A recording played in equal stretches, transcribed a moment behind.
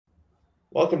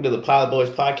Welcome to the Pilot Boys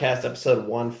Podcast, episode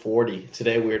 140.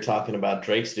 Today we are talking about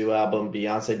Drake's new album,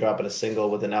 Beyonce dropping a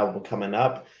single with an album coming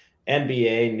up,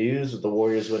 NBA news with the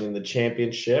Warriors winning the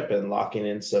championship and locking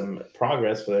in some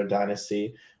progress for their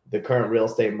dynasty, the current real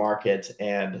estate market,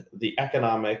 and the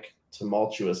economic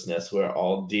tumultuousness we're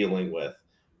all dealing with.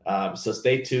 So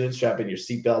stay tuned, strap in your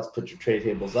seatbelts, put your tray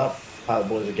tables up. Pilot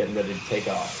Boys are getting ready to take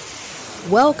off.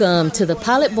 Welcome to the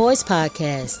Pilot Boys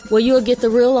Podcast, where you'll get the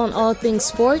real on all things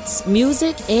sports,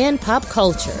 music, and pop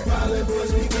culture.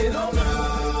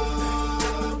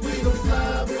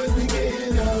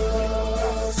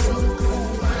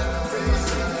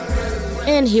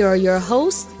 And here are your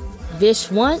hosts,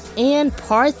 Vishwant and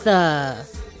Partha.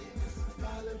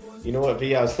 You know what,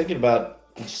 V? I was thinking about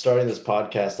starting this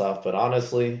podcast off, but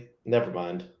honestly, never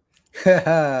mind.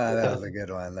 That was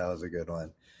a good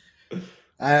one.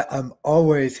 I'm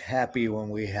always happy when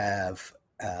we have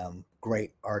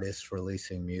great artists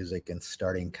releasing music and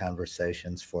starting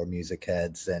conversations for music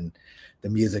heads and the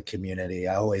music community.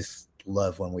 I always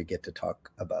love when we get to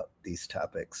talk about these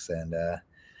topics. And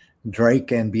Drake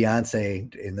and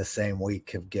Beyonce in the same week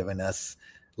have given us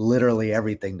literally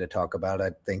everything to talk about.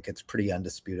 I think it's pretty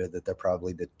undisputed that they're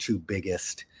probably the two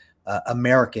biggest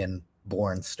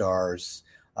American-born stars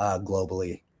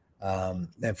globally.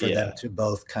 And for them to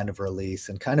both kind of release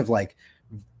and kind of like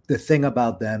the thing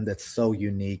about them that's so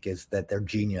unique is that they're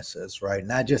geniuses, right?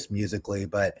 Not just musically,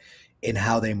 but in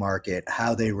how they market,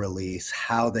 how they release,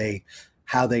 how they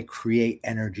create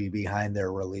energy behind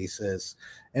their releases.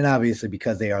 And obviously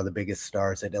because they are the biggest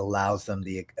stars, it allows them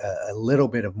a little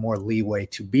bit of more leeway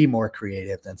to be more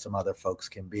creative than some other folks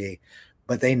can be,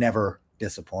 but they never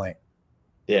disappoint.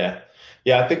 Yeah,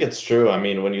 I think it's true. I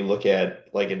mean, when you look at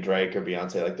like a Drake or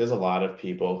Beyonce, like there's a lot of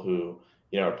people who,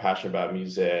 are passionate about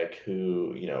music,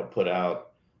 who, put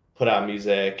out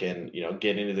music and,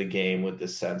 get into the game with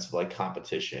this sense of like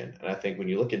competition. And I think when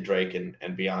you look at Drake and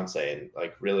Beyonce and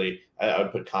like really, I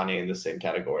would put Kanye in the same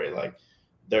category, like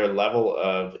their level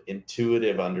of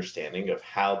intuitive understanding of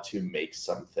how to make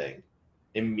something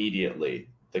immediately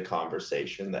the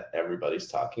conversation that everybody's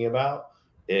talking about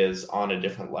is on a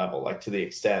different level, like to the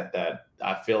extent that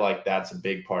I feel like that's a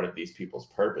big part of these people's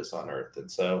purpose on earth. And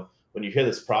so when you hear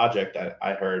this project,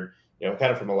 I heard,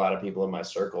 kind of from a lot of people in my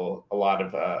circle, a lot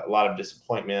of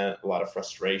disappointment, a lot of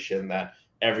frustration that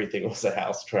everything was a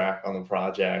house track on the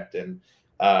project. And,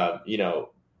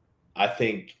 I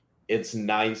think it's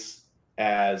nice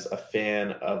as a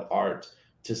fan of art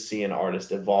to see an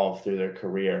artist evolve through their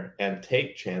career and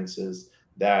take chances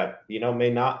that, may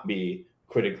not be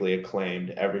critically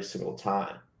acclaimed every single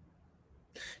time.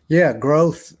 Yeah,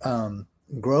 growth and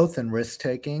risk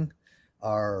taking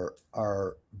are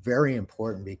very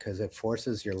important because it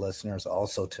forces your listeners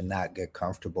also to not get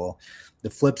comfortable. The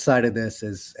flip side of this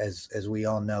is, as we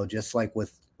all know, just like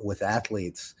with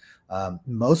athletes,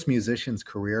 most musicians'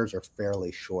 careers are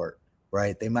fairly short,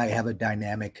 right? They might have a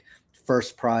dynamic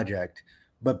first project,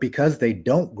 but because they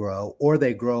don't grow or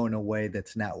they grow in a way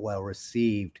that's not well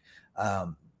received,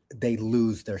 they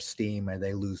lose their steam or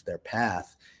they lose their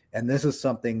path. And this is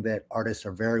something that artists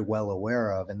are very well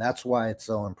aware of. And that's why it's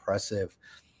so impressive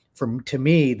to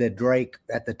me that Drake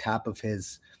at the top of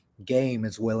his game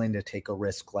is willing to take a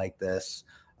risk like this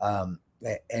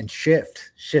and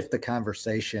shift the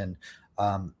conversation,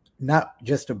 not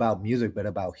just about music, but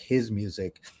about his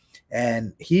music.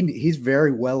 And he's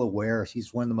very well aware.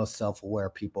 He's one of the most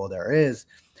self-aware people there is.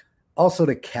 Also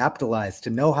to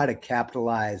know how to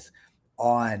capitalize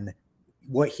on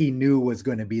what he knew was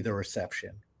going to be the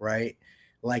reception, right?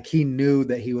 Like he knew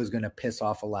that he was going to piss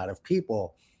off a lot of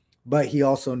people, but he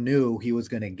also knew he was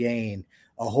going to gain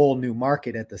a whole new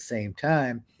market at the same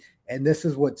time. And this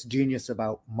is what's genius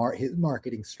about his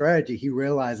marketing strategy. He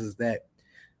realizes that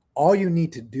all you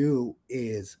need to do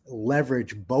is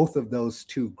leverage both of those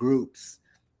two groups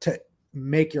to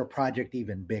make your project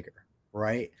even bigger,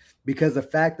 right? Because the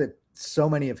fact that so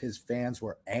many of his fans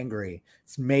were angry,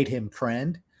 it's made him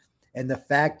trend. And the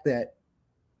fact that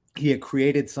he had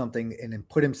created something and then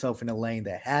put himself in a lane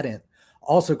that hadn't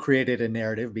also created a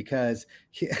narrative because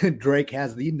Drake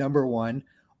has the number one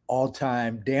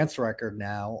all-time dance record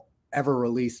now ever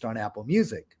released on Apple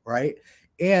Music, right?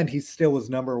 And he still was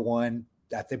number one.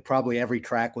 I think probably every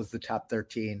track was the top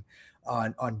 13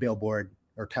 on Billboard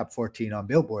or top 14 on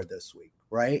Billboard this week,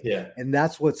 right? Yeah. And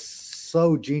that's what's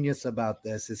so genius about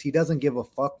this is he doesn't give a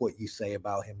fuck what you say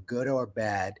about him, good or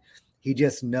bad. He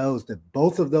just knows that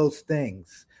both of those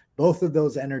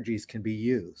energies can be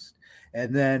used.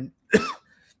 And then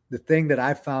the thing that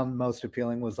I found most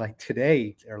appealing was like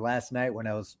today or last night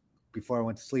before I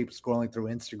went to sleep, scrolling through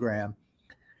Instagram,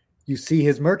 you see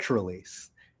his merch release.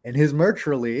 And his merch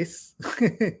release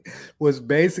was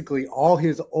basically all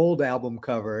his old album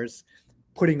covers,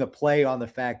 putting a play on the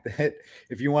fact that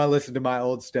if you want to listen to my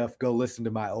old stuff, go listen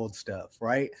to my old stuff,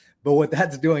 right? But what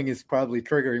that's doing is probably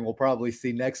triggering. We'll probably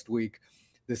see next week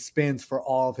the spins for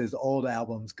all of his old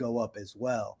albums go up as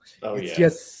well. Oh, it's yeah.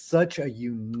 just such a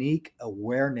unique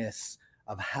awareness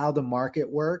of how the market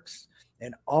works,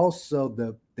 and also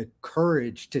the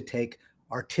courage to take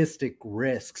artistic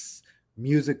risks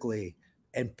musically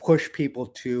and push people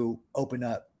to open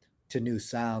up to new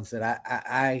sounds that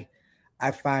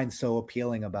I find so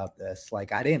appealing about this.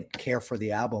 Like, I didn't care for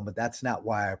the album, but that's not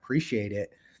why I appreciate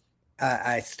it.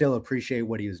 I still appreciate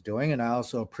what he was doing, and I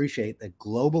also appreciate that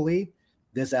globally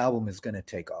this album is going to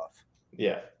take off.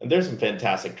 Yeah, and there's some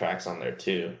fantastic tracks on there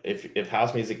too. If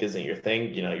house music isn't your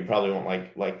thing, you probably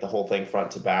won't like the whole thing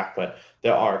front to back, but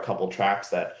there are a couple tracks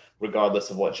that, regardless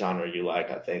of what genre you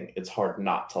like, I think it's hard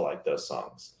not to like those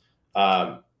songs.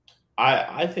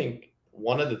 I think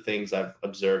one of the things I've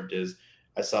observed is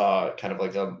I saw kind of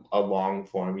like a long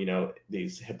form,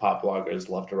 these hip hop bloggers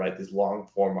love to write these long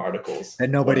form articles that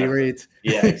nobody reads.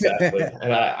 Yeah, exactly.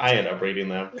 And I end up reading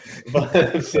them. But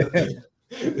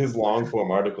these long form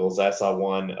articles, I saw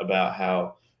one about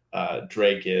how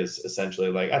Drake is essentially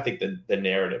like, I think the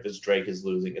narrative is Drake is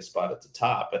losing his spot at the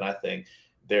top. And I think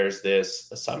there's this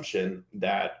assumption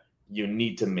that you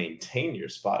need to maintain your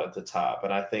spot at the top.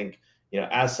 And I think,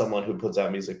 as someone who puts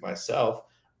out music myself,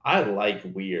 I like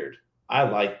weird. I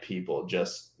like people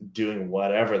just doing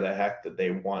whatever the heck that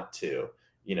they want to,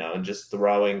 and just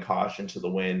throwing caution to the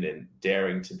wind and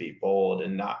daring to be bold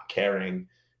and not caring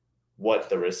what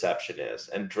the reception is.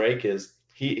 And Drake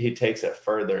he takes it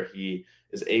further. He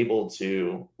is able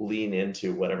to lean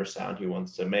into whatever sound he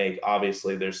wants to make.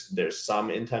 Obviously, there's some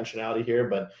intentionality here,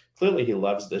 but clearly he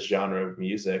loves this genre of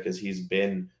music, as he's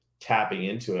been tapping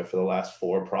into it for the last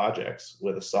 4 projects,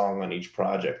 with a song on each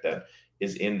project that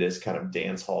is in this kind of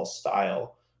dance hall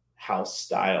style, house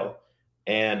style.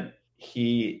 And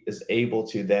he is able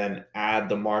to then add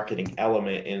the marketing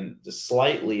element in the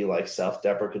slightly like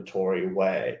self-deprecatory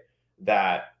way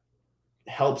that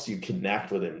helps you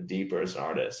connect with him deeper as an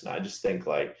artist. And I just think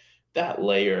like that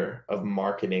layer of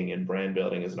marketing and brand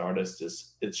building as an artist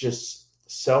it's just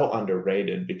so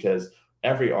underrated, because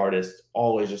every artist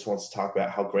always just wants to talk about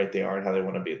how great they are and how they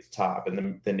want to be at the top.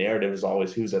 And the narrative is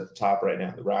always who's at the top right now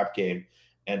in the rap game.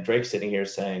 And Drake's sitting here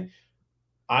saying,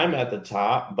 I'm at the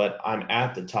top, but I'm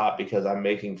at the top because I'm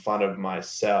making fun of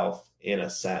myself in a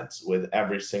sense with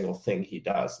every single thing he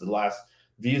does. The last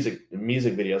music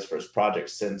videos for his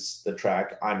project since the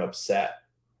track I'm Upset,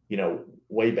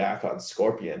 way back on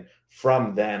Scorpion,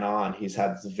 from then on, he's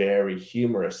had this very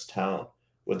humorous tone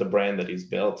with the brand that he's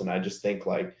built. And I just think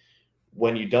like,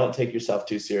 when you don't take yourself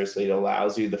too seriously, it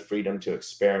allows you the freedom to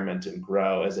experiment and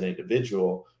grow as an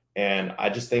individual. And I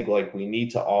just think like we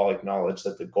need to all acknowledge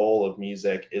that the goal of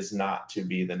music is not to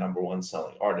be the number one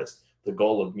selling artist. The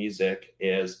goal of music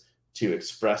is to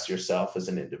express yourself as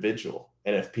an individual.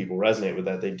 And if people resonate with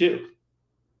that, they do.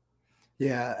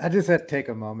 Yeah, I just had to take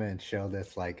a moment and show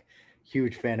this like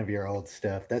huge fan of your old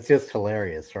stuff. That's just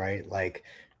hilarious, right? Like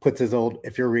puts his old,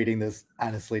 if you're reading this,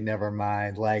 honestly, never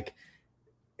mind. Like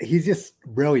he's just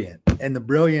brilliant. And the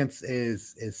brilliance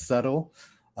is subtle.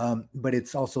 But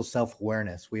it's also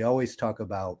self-awareness. We always talk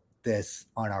about this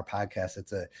on our podcast.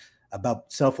 It's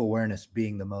about self-awareness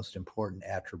being the most important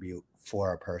attribute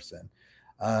for a person.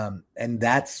 And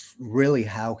that's really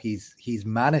how he's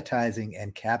monetizing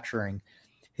and capturing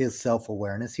his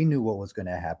self-awareness. He knew what was going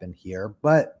to happen here.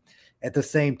 But at the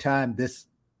same time, this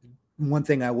one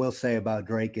thing I will say about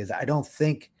Drake is I don't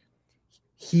think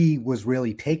he was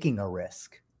really taking a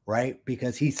risk, right?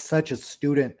 Because he's such a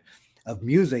student of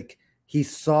music. He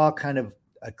saw kind of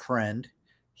a trend.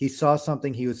 He saw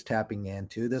something he was tapping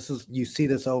into. You see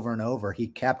this over and over. He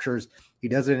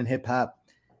does it in hip hop.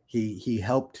 He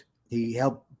helped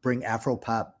bring Afro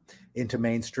pop into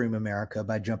mainstream America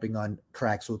by jumping on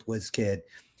tracks with Wizkid.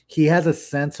 He has a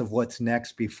sense of what's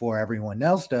next before everyone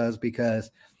else does,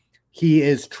 because he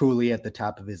is truly at the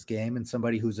top of his game. And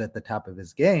somebody who's at the top of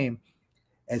his game,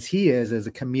 as he is, as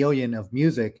a chameleon of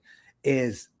music,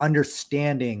 is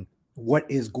understanding what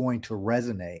is going to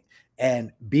resonate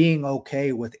and being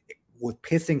okay with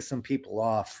pissing some people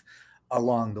off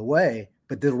along the way.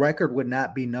 But the record would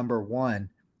not be number one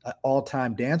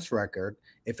all-time dance record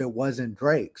if it wasn't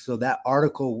Drake. So that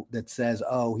article that says,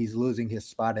 oh, he's losing his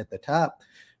spot at the top,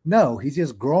 no, he's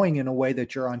just growing in a way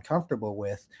that you're uncomfortable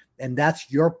with. And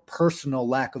that's your personal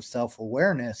lack of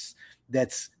self-awareness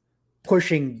that's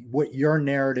pushing what your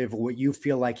narrative, what you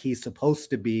feel like he's supposed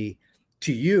to be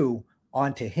to you,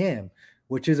 onto him,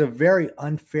 which is a very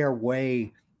unfair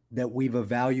way that we've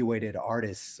evaluated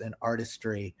artists and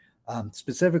artistry,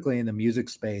 specifically in the music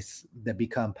space, that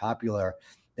become popular,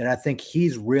 that I think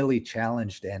he's really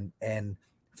challenged and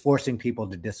forcing people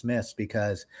to dismiss,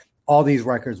 because all these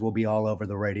records will be all over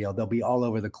the radio. They'll be all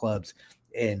over the clubs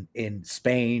in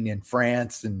Spain and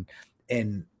France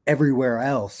and everywhere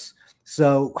else.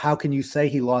 So how can you say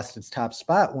he lost its top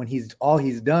spot when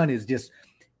he's done is just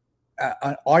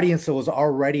an audience that was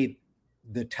already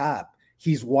the top?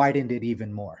 He's widened it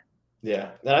even more.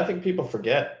 Yeah, and I think people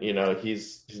forget,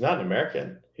 he's not an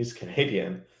American, he's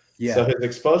Canadian. Yeah. So his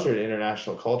exposure to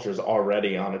international culture is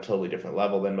already on a totally different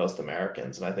level than most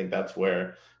Americans. And I think that's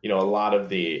where, a lot of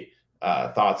the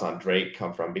thoughts on Drake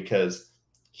come from, because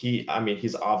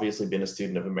he's obviously been a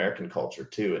student of American culture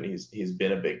too, and he's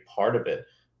been a big part of it.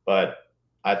 But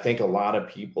I think a lot of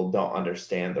people don't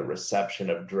understand the reception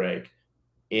of Drake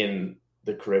in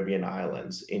the Caribbean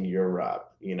islands, in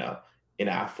Europe, in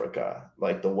Africa.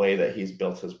 Like, the way that he's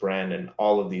built his brand in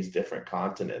all of these different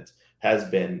continents has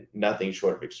been nothing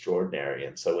short of extraordinary.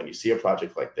 And so when you see a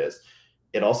project like this,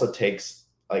 it also takes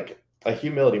like a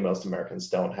humility most Americans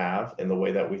don't have in the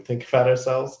way that we think about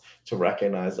ourselves, to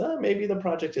recognize maybe the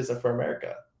project isn't for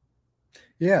America.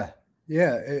 Yeah.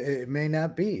 It may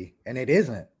not be, and it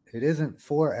isn't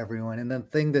for everyone. And the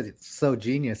thing that it's so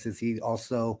genius is he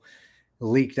also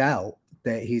leaked out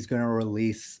that he's going to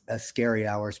release a Scary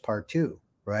Hours Part 2,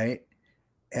 right?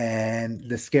 And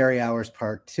the Scary Hours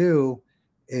Part 2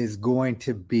 is going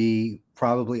to be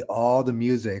probably all the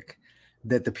music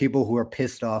that the people who are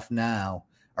pissed off now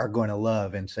are going to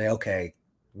love and say, okay,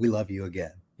 we love you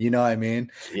again. You know what I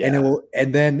mean? Yeah.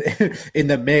 And then in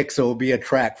the mix, it will be a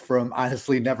track from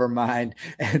Honestly Nevermind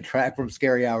and a track from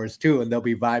Scary Hours 2, and they'll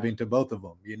be vibing to both of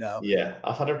them, Yeah,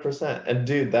 100%. And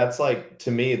dude, that's like,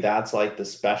 to me, that's like the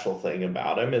special thing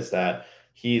about him, is that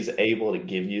he's able to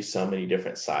give you so many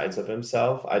different sides of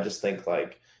himself. I just think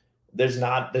like there's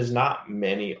not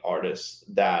many artists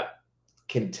that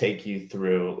can take you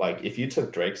through, like, if you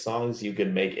took Drake songs, you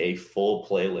could make a full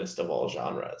playlist of all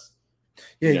genres.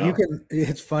 Yeah, you can.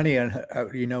 It's funny,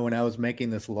 when I was making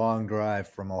this long drive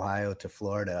from Ohio to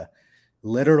Florida,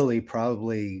 literally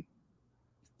probably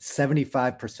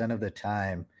 75% of the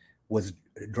time was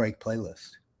Drake playlist.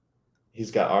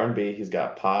 He's got R&B, he's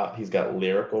got pop, he's got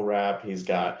lyrical rap, he's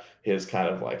got his kind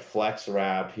of like flex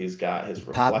rap, he's got his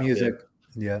pop music.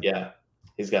 Yeah.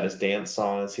 He's got his dance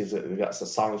songs, he's got some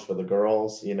songs for the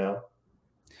girls,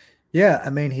 Yeah, I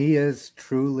mean, he is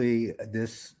truly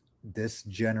this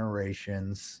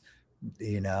generation's,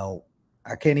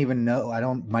 I can't even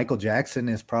know. Michael Jackson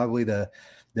is probably the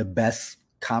best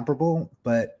comparable,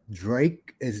 but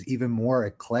Drake is even more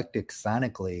eclectic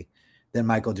sonically than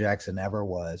Michael Jackson ever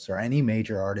was, or any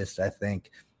major artist, I think,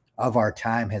 of our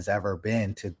time has ever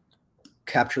been, to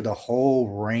capture the whole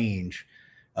range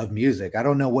of music. I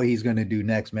don't know what he's going to do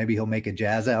next. Maybe he'll make a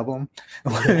jazz album.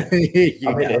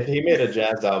 If he made a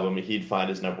jazz album, he'd find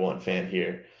his number one fan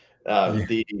here.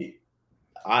 I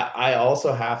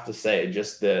also have to say,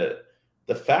 just the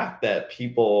fact that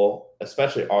people,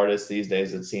 especially artists these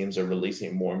days, it seems, are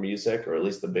releasing more music, or at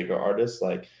least the bigger artists,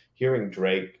 like hearing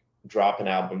Drake drop an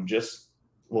album,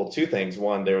 two things.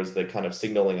 One, there was the kind of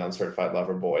signaling on Certified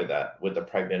Lover Boy that with the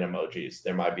pregnant emojis,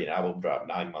 there might be an album drop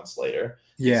 9 months later.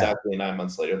 Yeah. Exactly 9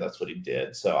 months later, that's what he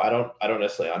did. So I don't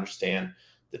necessarily understand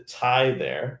the tie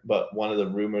there, but one of the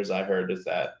rumors I heard is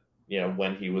that,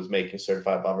 when he was making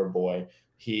Certified Lover Boy,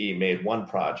 he made one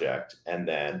project and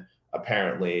then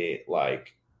apparently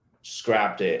like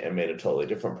scrapped it and made a totally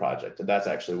different project. And that's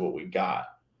actually what we got.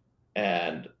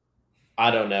 And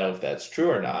I don't know if that's true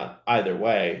or not. Either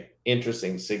way,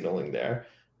 interesting signaling there.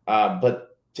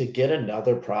 But to get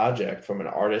another project from an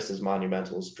artist as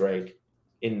monumental as Drake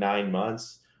in 9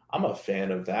 months, I'm a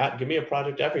fan of that. Give me a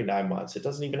project every 9 months. It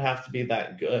doesn't even have to be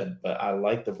that good, but I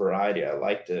like the variety. I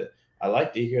like to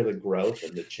hear the growth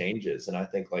and the changes. And I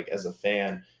think, like, as a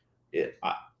fan,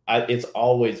 it's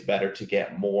always better to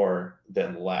get more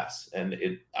than less.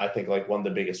 And I think like one of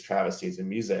the biggest travesties in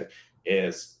music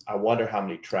is, I wonder how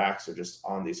many tracks are just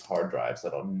on these hard drives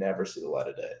that'll never see the light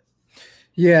of day.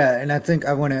 Yeah, and I think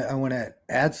I want to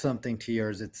add something to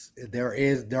yours.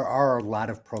 There are a lot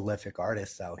of prolific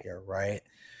artists out here, right?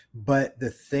 But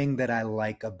the thing that I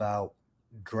like about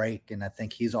Drake, and I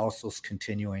think he's also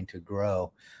continuing to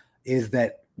grow, is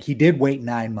that he did wait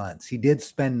 9 months. He did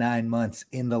spend 9 months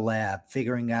in the lab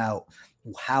figuring out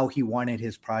how he wanted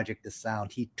his project to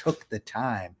sound. He took the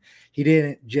time. He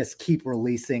didn't just keep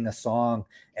releasing a song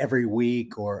every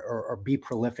week or be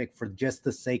prolific for just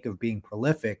the sake of being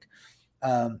prolific.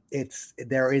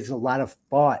 There is a lot of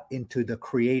thought into the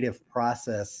creative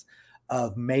process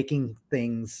of making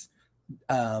things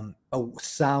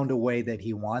sound a way that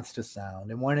he wants to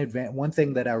sound. And one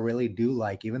thing that I really do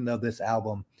like, even though this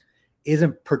album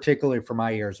isn't particularly for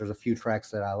my ears, there's a few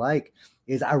tracks that I like,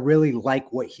 is I really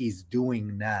like what he's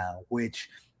doing now, which,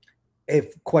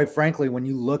 if quite frankly, when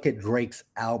you look at Drake's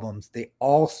albums, they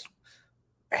all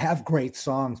have great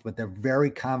songs, but they're very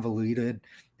convoluted.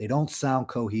 They don't sound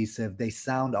cohesive. They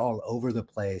sound all over the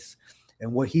place.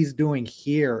 And what he's doing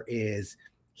here is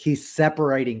he's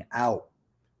separating out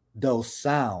those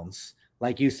sounds.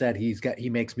 Like you said, he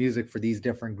makes music for these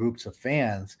different groups of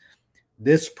fans.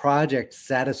 This project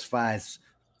satisfies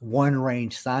one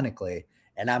range sonically,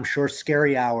 and I'm sure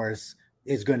Scary Hours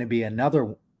is going to be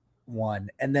another one,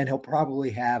 and then he'll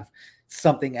probably have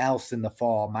something else in the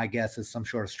fall. My guess is some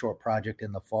sort of short project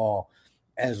in the fall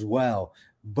as well.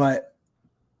 But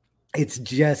it's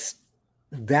just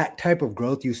that type of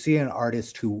growth. You see an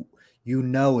artist who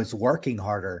is working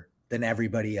harder than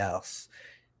everybody else.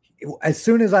 As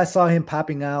soon as I saw him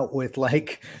popping out with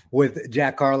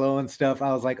Jack Harlow and stuff,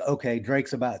 I was like, okay,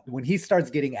 Drake's when he starts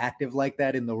getting active like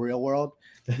that in the real world,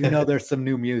 there's some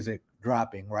new music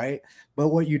dropping, right? But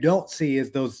what you don't see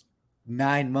is those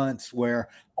 9 months where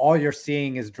all you're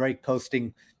seeing is Drake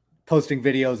posting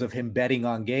videos of him betting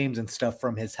on games and stuff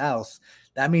from his house.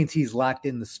 That means he's locked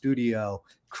in the studio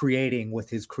creating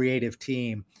with his creative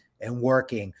team and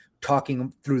working,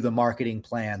 talking through the marketing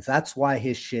plans. That's why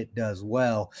his shit does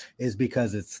well, is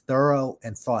because it's thorough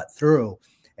and thought through.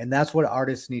 And that's what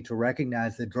artists need to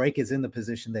recognize, that Drake is in the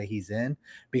position that he's in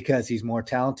because he's more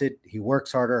talented, he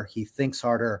works harder, he thinks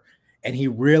harder, and he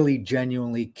really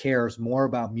genuinely cares more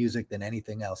about music than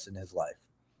anything else in his life.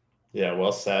 Yeah,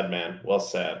 well said, man. Well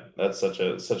said. That's such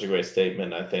a great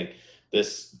statement. I think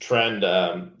this trend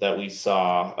that we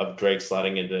saw of Drake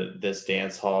sliding into this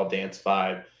dance hall, dance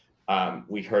vibe,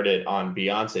 we heard it on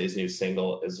Beyonce's new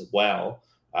single as well.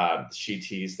 She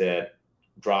teased that,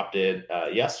 dropped it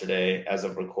yesterday as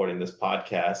of recording this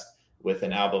podcast, with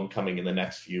an album coming in the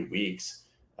next few weeks.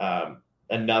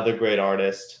 Another great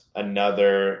artist,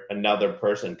 another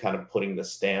person kind of putting the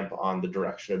stamp on the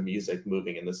direction of music,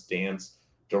 moving in this dance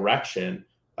direction.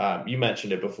 You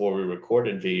mentioned it before we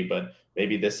recorded, V, but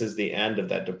maybe this is the end of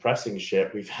that depressing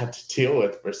shit we've had to deal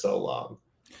with for so long.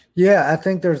 Yeah, I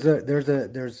think there's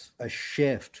a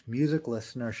shift, music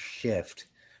listener shift,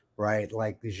 right?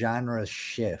 Like the genres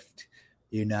shift,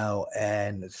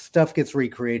 and stuff gets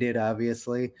recreated,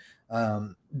 obviously.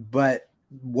 But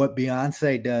what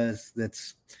Beyonce does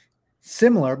that's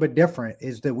similar but different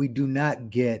is that we do not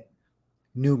get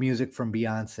new music from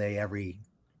Beyonce every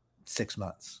 6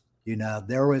 months.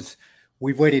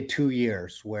 We've waited 2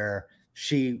 years where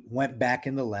she went back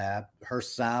in the lab. Her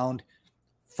sound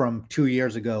from 2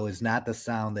 years ago is not the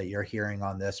sound that you're hearing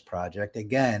on this project.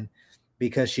 Again,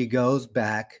 because she goes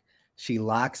back, she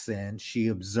locks in, she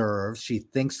observes, she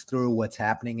thinks through what's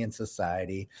happening in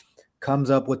society, comes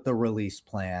up with the release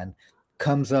plan,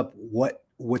 comes up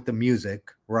with the music,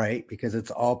 right? Because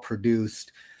it's all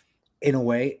produced in a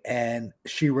way, and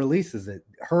she releases it.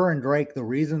 Her and Drake, the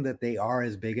reason that they are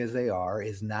as big as they are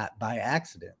is not by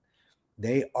accident.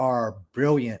 They are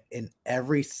brilliant in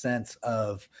every sense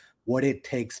of what it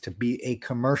takes to be a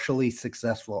commercially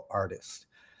successful artist.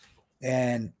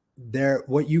 And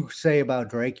what you say about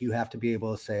Drake, you have to be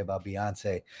able to say about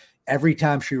Beyonce. Every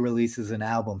time she releases an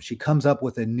album, she comes up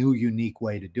with a new, unique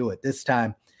way to do it. This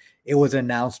time, it was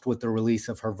announced with the release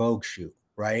of her Vogue shoot,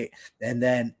 right? And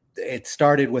then it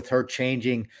started with her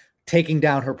taking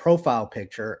down her profile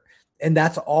picture. And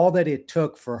that's all that it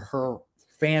took for her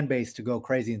fan base to go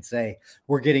crazy and say,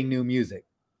 we're getting new music.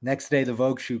 Next day, the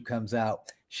Vogue shoot comes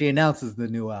out. She announces the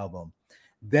new album.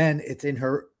 Then it's in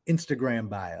her Instagram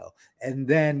bio. And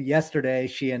then yesterday,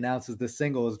 she announces the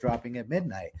single is dropping at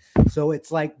midnight. So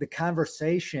it's like the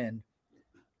conversation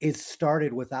is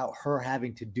started without her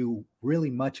having to do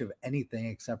really much of anything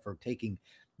except for taking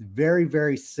very,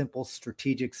 very simple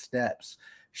strategic steps.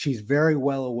 She's very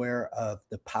well aware of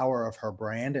the power of her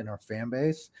brand and her fan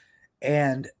base,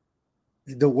 and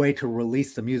the way to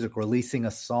release the music, releasing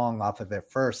a song off of it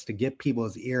first to get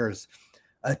people's ears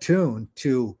attuned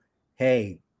to,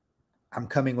 hey, I'm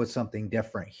coming with something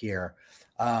different here.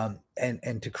 And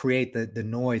to create the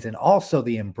noise and also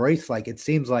the embrace. Like, it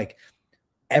seems like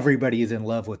everybody is in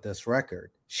love with this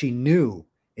record. She knew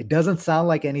it doesn't sound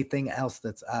like anything else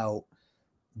that's out,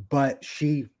 but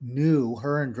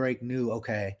her and Drake knew,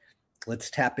 okay, let's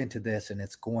tap into this. And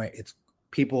this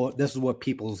is what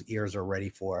people's ears are ready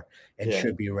for and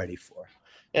should be ready for.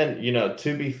 And,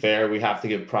 to be fair, we have to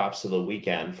give props to The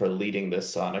Weeknd for leading this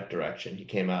sonic direction. He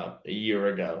came out a year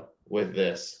ago with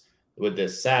this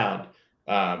sound.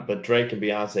 But Drake and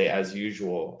Beyonce, as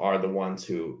usual, are the ones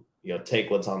who take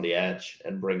what's on the edge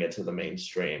and bring it to the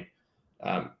mainstream.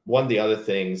 One of the other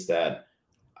things that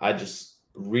I just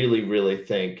really, really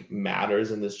think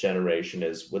matters in this generation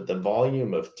is with the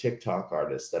volume of TikTok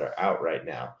artists that are out right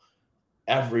now,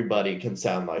 everybody can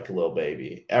sound like Lil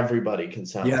Baby. Everybody can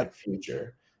sound Yeah. like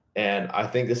Future. And I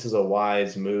think this is a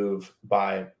wise move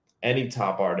by any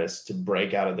top artist to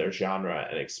break out of their genre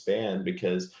and expand,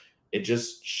 because it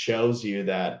just shows you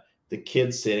that the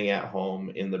kids sitting at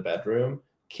home in the bedroom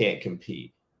can't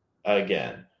compete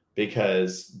again,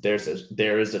 because there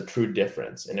is a true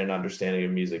difference in an understanding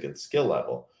of music and skill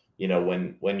level.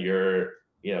 When you're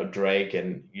Drake,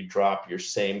 and you drop your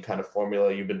same kind of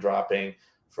formula you've been dropping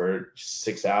for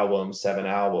 6 albums, 7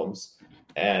 albums,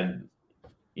 and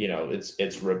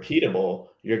it's repeatable,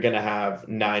 you're going to have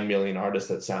 9 million artists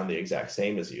that sound the exact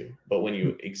same as you. But when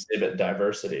you exhibit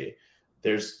diversity,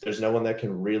 there's no one that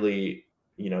can really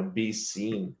be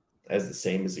seen as the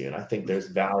same as you. And I think there's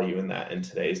value in that in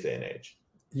today's day and age.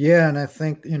 Yeah, and I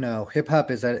think hip hop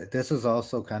this is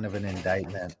also kind of an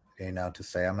indictment, to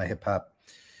say I'm a hip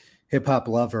hop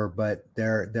lover, but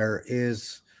there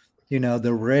is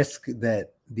the risk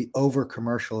that the over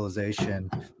commercialization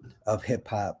of hip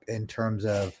hop in terms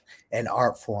of an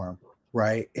art form,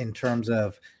 right? In terms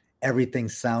of everything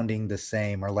sounding the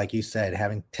same, or like you said,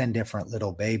 having 10 different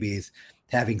Little Babies,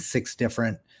 having 6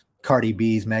 different Cardi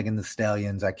B's, Megan Thee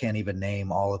Stallions. I can't even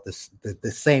name all of this,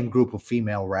 the same group of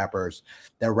female rappers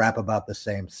that rap about the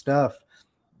same stuff.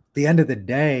 At the end of the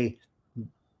day,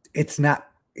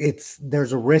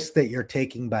 there's a risk that you're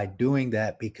taking by doing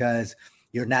that, because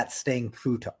you're not staying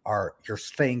true to art. You're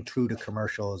staying true to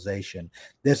commercialization.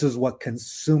 This is what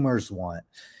consumers want.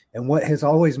 And what has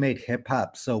always made hip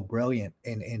hop so brilliant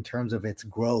in terms of its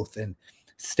growth and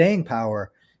staying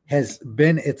power has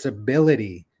been its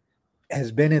ability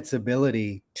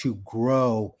to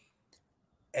grow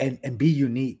and be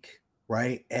unique,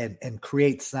 right? And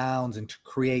create sounds and to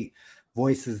create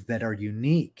voices that are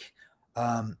unique.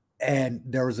 And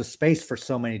there was a space for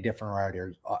so many different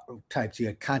writer types. You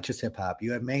had conscious hip hop,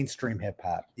 you had mainstream hip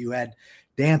hop, you had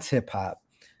dance hip hop.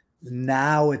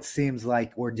 Now it seems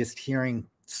like we're just hearing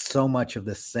so much of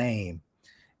the same,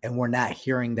 and we're not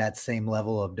hearing that same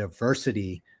level of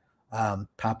diversity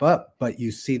pop up. But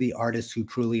you see the artists who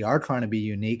truly are trying to be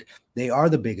unique. They are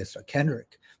the biggest.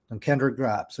 Kendrick, when Kendrick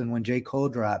drops and when J. Cole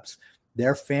drops,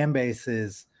 their fan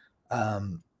bases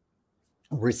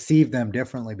receive them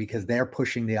differently, because they're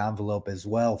pushing the envelope as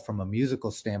well from a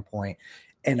musical standpoint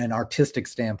and an artistic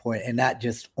standpoint, and not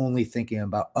just only thinking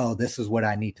about, oh, this is what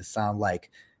I need to sound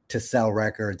like to sell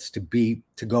records, to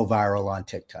go viral on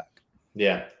TikTok.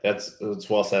 Yeah, that's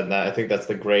well said. And I think that's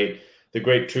the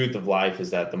great truth of life, is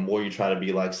that the more you try to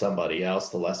be like somebody else,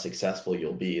 the less successful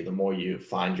you'll be. The more you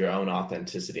find your own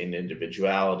authenticity and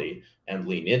individuality and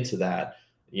lean into that,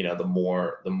 the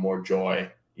more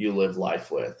joy you live life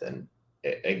with. And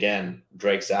again,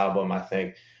 Drake's album, I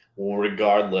think,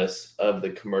 regardless of the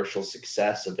commercial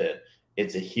success of it,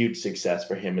 it's a huge success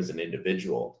for him as an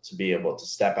individual to be able to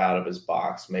step out of his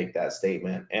box, make that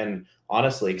statement, and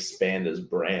honestly expand his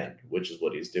brand, which is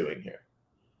what he's doing here.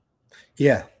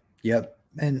 Yeah. Yep.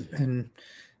 And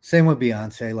same with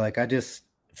Beyonce. Like,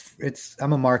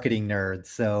 I'm a marketing nerd.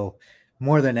 So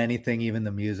more than anything, even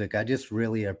the music, I just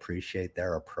really appreciate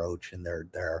their approach and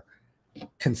their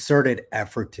concerted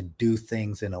effort to do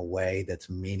things in a way that's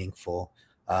meaningful,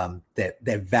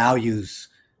 that values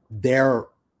their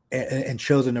and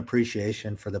shows an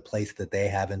appreciation for the place that they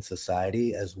have in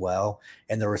society as well,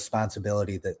 and the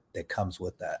responsibility that comes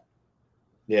with that.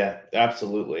 Yeah,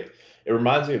 absolutely. It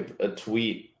reminds me of a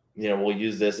tweet. We'll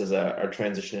use this as our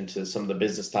transition into some of the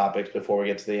business topics before we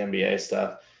get to the NBA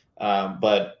stuff.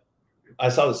 But I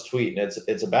saw this tweet, and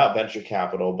it's about venture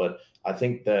capital, but I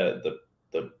think the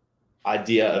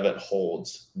idea of it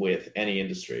holds with any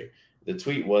industry. The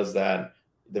tweet was that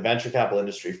the venture capital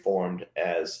industry formed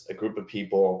as a group of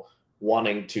people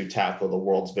wanting to tackle the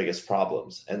world's biggest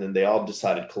problems. And then they all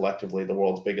decided collectively the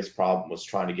world's biggest problem was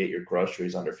trying to get your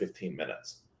groceries under 15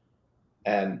 minutes.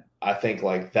 And I think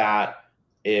like that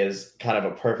is kind of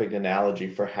a perfect analogy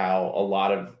for how a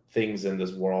lot of things in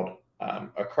this world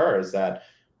occur, is that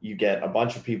you get a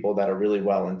bunch of people that are really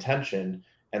well-intentioned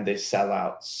and they sell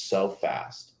out so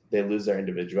fast. They lose their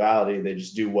individuality. They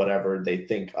just do whatever they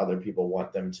think other people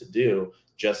want them to do,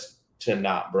 just to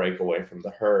not break away from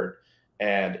the herd.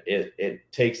 And it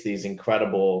takes these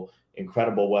incredible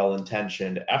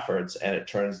well-intentioned efforts, and it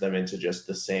turns them into just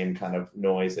the same kind of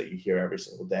noise that you hear every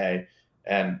single day.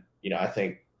 And, I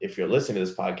think if you're listening to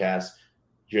this podcast,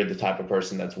 you're the type of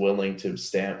person that's willing to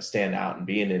stand out and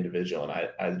be an individual. And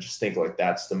I just think like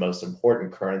that's the most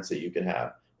important currency you can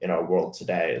have in our world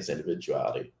today, is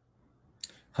individuality.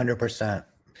 100%.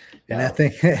 And I Yeah.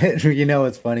 think,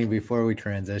 it's funny before we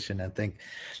transition, I think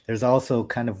there's also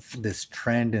kind of this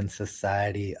trend in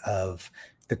society of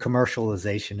the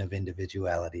commercialization of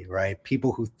individuality, right?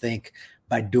 People who think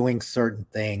by doing certain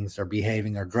things or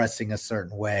behaving or dressing a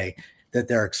certain way that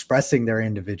they're expressing their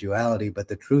individuality. But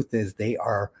the truth is they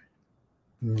are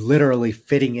literally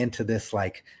fitting into this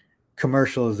like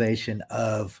commercialization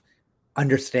of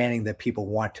understanding that people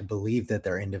want to believe that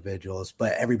they're individuals,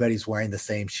 but everybody's wearing the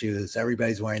same shoes,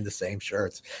 everybody's wearing the same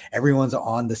shirts, everyone's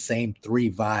on the same three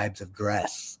vibes of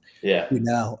dress, Yeah.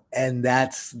 and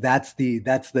that's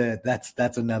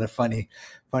another funny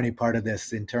part of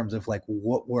this in terms of like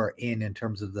what we're in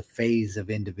terms of the phase of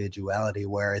individuality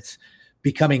where it's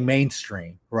becoming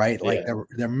mainstream, right? Like Yeah.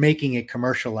 they're making it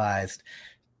commercialized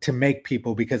to make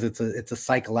people, because it's a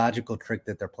psychological trick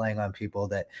that they're playing on people,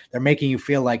 that they're making you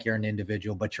feel like you're an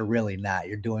individual, but you're really not.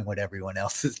 You're doing what everyone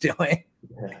else is doing.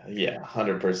 Yeah.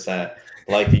 100%.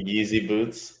 Like the Yeezy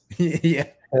boots. Yeah.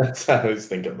 That's how I always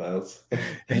think of those.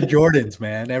 And Jordans,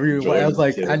 man. Everyone, I was Jordans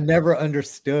like, I too. never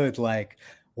understood like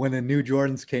when the new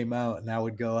Jordans came out and I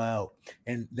would go out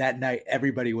and that night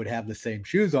everybody would have the same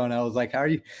shoes on. I was like, how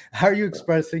are you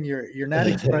expressing you're not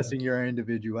expressing your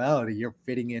individuality. You're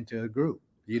fitting into a group.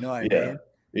 You know what I Yeah. mean?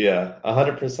 Yeah.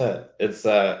 100%. It's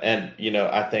and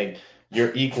I think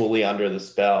you're equally under the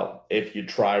spell if you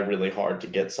try really hard to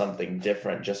get something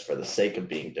different just for the sake of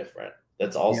being different. Yeah.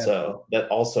 That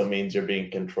also means you're being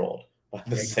controlled by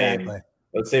Exactly.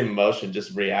 the same emotion,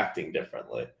 just reacting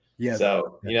differently. Yeah.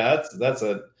 So, it's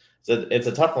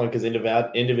a tough one because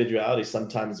individuality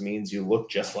sometimes means you look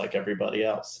just like everybody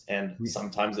else, and Yeah.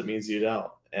 sometimes it means you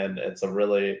don't. And it's a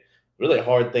really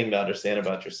hard thing to understand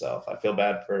about yourself. I feel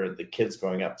bad for the kids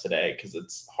growing up today because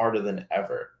it's harder than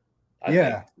ever, I think,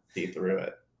 Yeah. to see through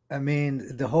it. I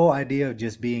mean, the whole idea of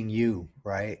just being you,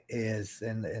 right, is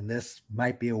and this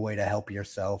might be a way to help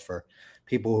yourself or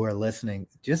people who are listening,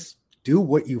 just do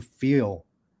what you feel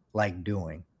like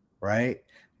doing, right?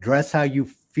 Dress how you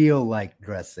feel like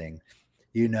dressing.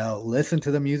 Listen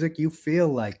to the music you feel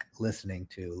like listening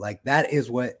to. Like that is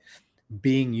what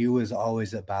being you is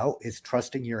always about, is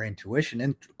trusting your intuition,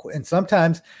 and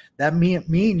sometimes that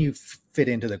mean you fit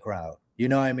into the crowd. You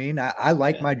know what I mean? I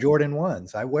like Yeah, my Jordan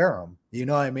ones. I wear them. You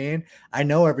know what I mean? I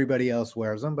know everybody else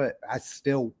wears them, but I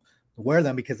still wear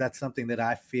them because that's something that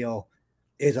I feel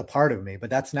is a part of me. But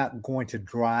that's not going to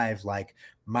drive like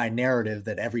my narrative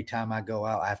that every time I go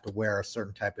out I have to wear a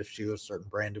certain type of shoe, a certain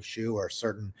brand of shoe, or a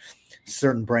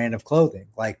certain brand of clothing.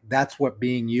 Like that's what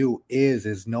being you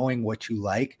is knowing what you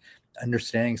like,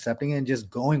 understanding, accepting, and just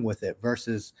going with it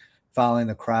versus following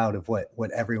the crowd of what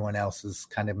everyone else is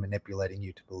kind of manipulating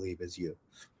you to believe is you.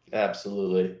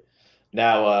 absolutely.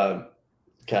 Now,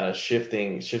 kind of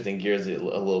shifting gears a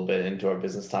little bit into our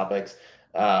business topics.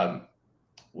 Um,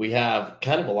 we have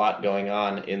kind of a lot going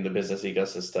on in the business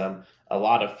ecosystem, a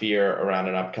lot of fear around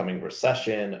an upcoming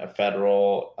recession, a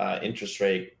federal interest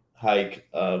rate hike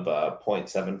of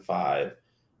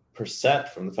 0.75%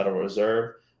 from the Federal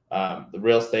Reserve. The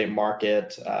real estate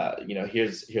market,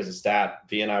 here's a stat.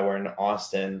 V and I were in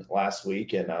Austin last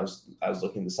week, and I was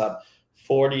looking this up.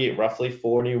 Roughly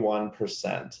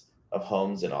 41% of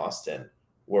homes in Austin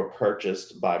were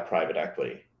purchased by private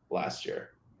equity last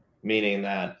year, meaning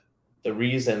that the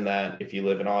reason that if you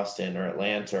live in Austin or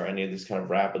Atlanta or any of these kind of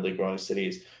rapidly growing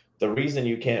cities, the reason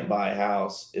you can't buy a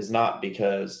house is not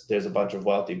because there's a bunch of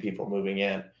wealthy people moving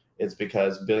in. It's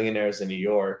because billionaires in New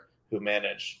York who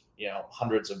manage,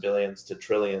 hundreds of billions to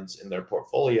trillions in their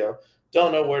portfolio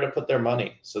don't know where to put their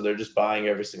money. So they're just buying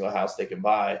every single house they can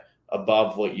buy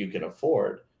above what you can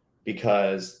afford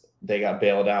because they got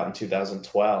bailed out in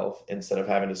 2012 instead of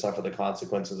having to suffer the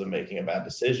consequences of making a bad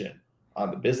decision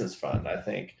on the business front. I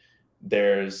think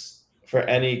there's for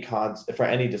any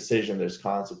decision there's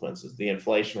consequences. The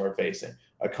inflation we're facing,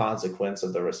 a consequence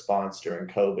of the response during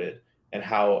COVID and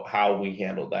how we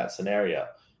handled that scenario.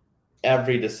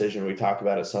 Every decision, we talk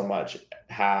about it so much,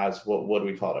 has what do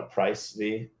we call it, a price.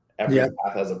 Every Yeah.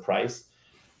 path has a price,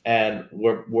 and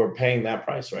we're paying that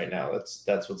price right now.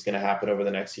 That's what's going to happen over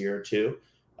the next year or two.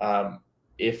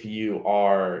 If you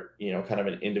are kind of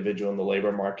an individual in the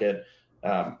labor market,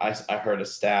 I heard a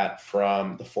stat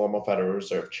from the former Federal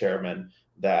Reserve chairman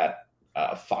that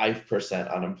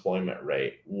 5% unemployment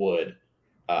rate would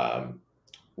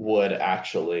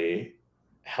actually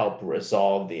help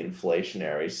resolve the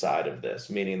inflationary side of this,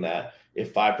 meaning that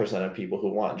if 5% of people who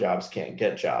want jobs can't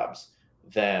get jobs,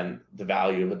 then the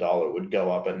value of a dollar would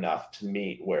go up enough to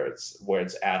meet where it's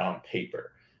at on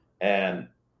paper. And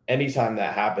anytime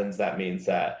that happens, that means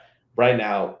that right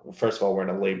now, first of all, we're in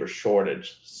a labor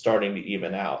shortage starting to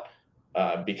even out.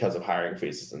 because of hiring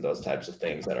freezes and those types of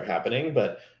things that are happening.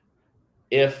 But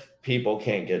if people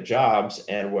can't get jobs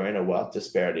and we're in a wealth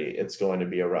disparity, it's going to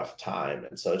be a rough time.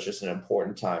 And so it's just an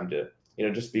important time to,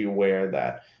 just be aware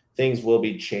that things will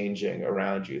be changing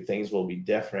around you, things will be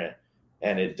different.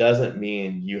 And it doesn't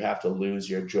mean you have to lose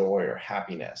your joy or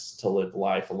happiness to live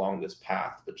life along this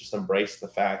path, but just embrace the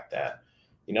fact that,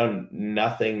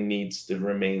 nothing needs to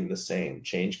remain the same.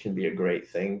 Change can be a great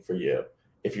thing for you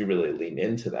if you really lean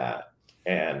into that.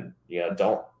 And,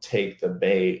 don't take the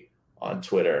bait on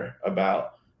Twitter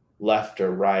about left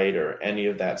or right or any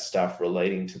of that stuff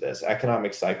relating to this.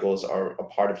 Economic cycles are a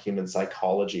part of human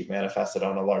psychology manifested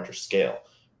on a larger scale.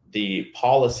 The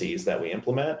policies that we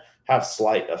implement have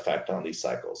slight effect on these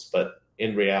cycles, but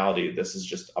in reality, this is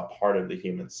just a part of the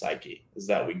human psyche, is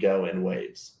that we go in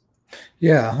waves.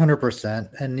 Yeah, 100%.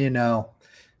 And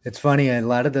it's funny, a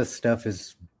lot of this stuff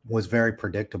was very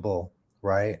predictable,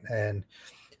 right? And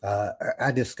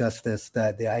I discussed this,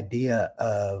 that the idea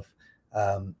of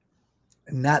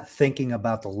not thinking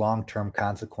about the long-term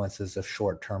consequences of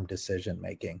short-term decision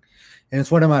making. And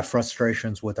it's one of my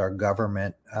frustrations with our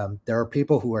government. There are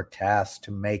people who are tasked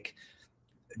to make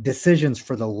decisions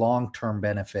for the long-term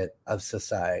benefit of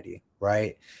society,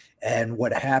 right? And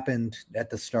what happened at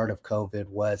the start of COVID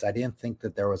was I didn't think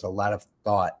that there was a lot of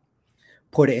thought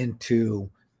put into,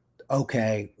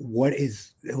 okay,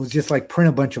 it was just like print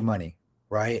a bunch of money,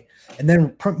 right? And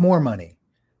then print more money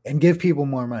and give people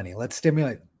more money. Let's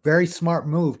stimulate. Very smart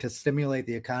move to stimulate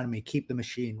the economy, keep the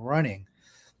machine running.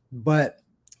 But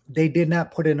they did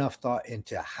not put enough thought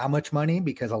into how much money,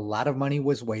 because a lot of money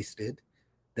was wasted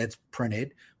that's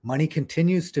printed. Money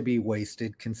continues to be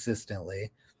wasted consistently.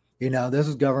 This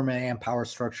is government and power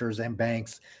structures and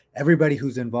banks, everybody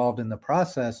who's involved in the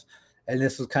process. And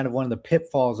this is kind of one of the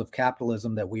pitfalls of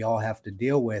capitalism that we all have to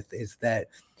deal with, is that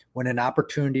when an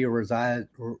opportunity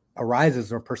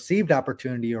arises or perceived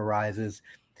opportunity arises,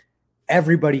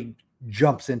 everybody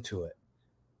jumps into it.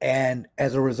 And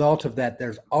as a result of that,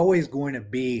 there's always going to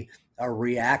be a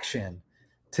reaction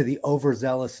to the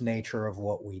overzealous nature of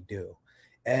what we do.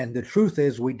 And the truth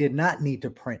is, we did not need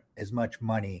to print as much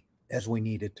money as we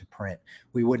needed to print.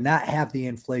 We would not have the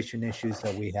inflation issues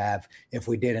that we have if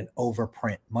we didn't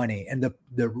overprint money. And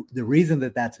the reason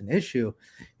that that's an issue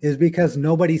is because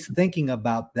nobody's thinking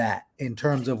about that in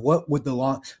terms of what would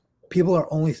people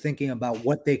are only thinking about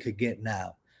what they could get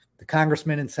now. The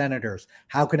congressmen and senators,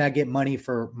 how can I get money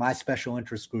for my special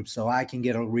interest group so I can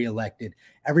get reelected?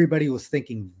 Everybody was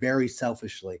thinking very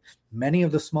selfishly. Many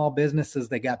of the small businesses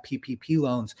that got PPP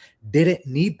loans didn't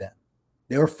need them.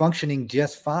 They were functioning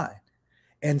just fine.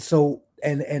 And so,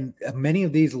 and many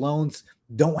of these loans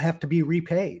don't have to be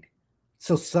repaid.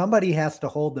 So somebody has to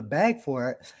hold the bag for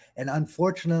it. And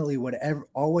unfortunately, whatever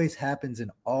always happens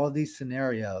in all of these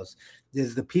scenarios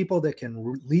is the people that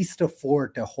can least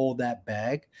afford to hold that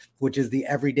bag, which is the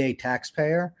everyday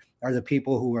taxpayer, are the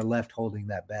people who are left holding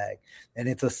that bag. And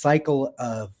it's a cycle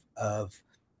of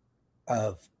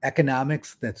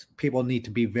economics that people need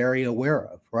to be very aware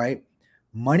of, right?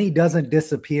 Money doesn't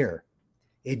disappear.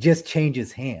 It just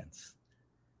changes hands.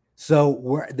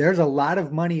 So there's a lot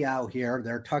of money out here.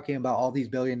 They're talking about all these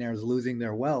billionaires losing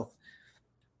their wealth.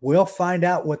 We'll find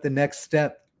out what the next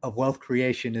step of wealth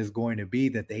creation is going to be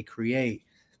that they create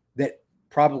that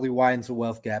probably widens the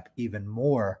wealth gap even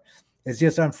more. It's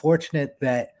just unfortunate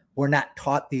that we're not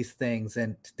taught these things,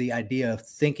 and the idea of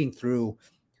thinking through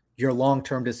your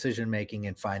long-term decision-making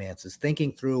in finances,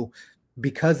 thinking through,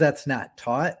 because that's not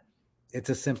taught, it's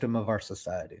a symptom of our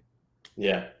society.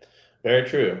 Yeah, very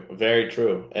true. Very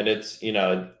true. And it's,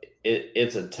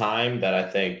 it's a time that I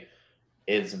think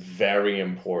it's very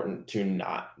important to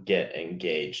not get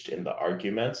engaged in the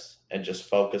arguments and just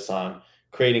focus on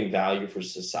creating value for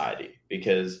society.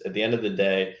 Because at the end of the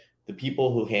day, the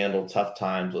people who handle tough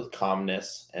times with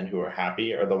calmness and who are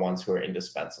happy are the ones who are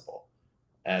indispensable.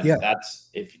 And that's,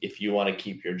 if you want to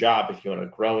keep your job, if you want to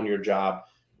grow in your job,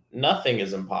 nothing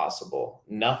is impossible.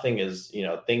 Nothing is,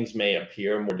 things may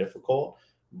appear more difficult,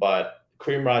 but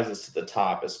cream rises to the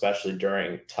top, especially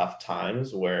during tough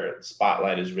times where the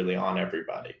spotlight is really on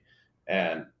everybody.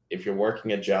 And if you're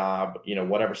working a job,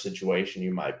 whatever situation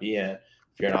you might be in,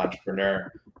 if you're an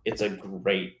entrepreneur, it's a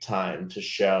great time to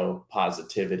show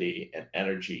positivity and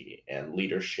energy and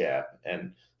leadership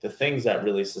and the things that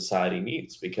really society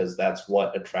needs, because that's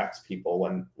what attracts people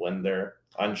when they're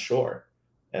unsure.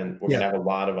 And we're going to have a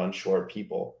lot of unsure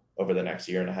people over the next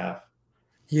year and a half.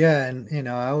 Yeah. And,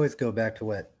 I always go back to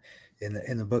what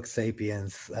in the book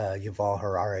Sapiens, Yuval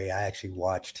Harari, I actually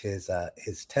watched his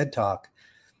TED Talk.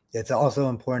 It's also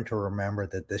important to remember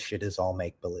that this shit is all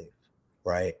make-believe,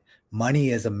 right? Money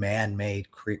is a man-made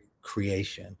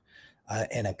creation.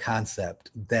 and a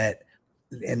concept that,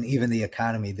 and even the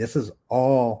economy, this is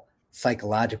all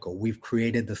psychological. We've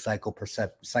created the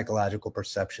psychological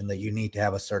perception that you need to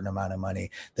have a certain amount of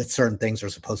money, that certain things are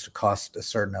supposed to cost a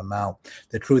certain amount.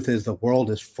 The truth is the world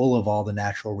is full of all the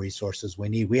natural resources we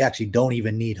need. We actually don't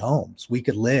even need homes. We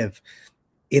could live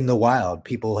in the wild.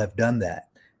 People have done that.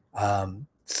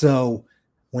 So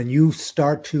when you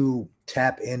start to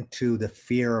tap into the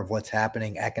fear of what's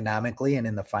happening economically and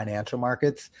in the financial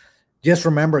markets, just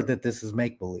remember that this is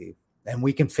make-believe and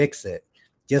we can fix it.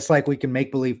 Just like we can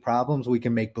make believe problems, we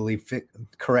can make believe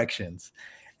corrections.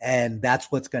 And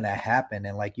that's what's going to happen.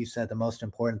 And like you said, the most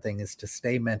important thing is to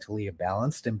stay mentally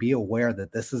balanced and be aware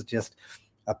that this is just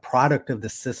a product of the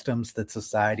systems that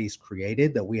society's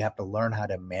created that we have to learn how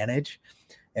to manage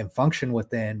and function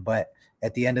within. But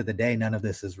at the end of the day, none of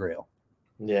this is real.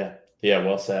 Yeah. Yeah.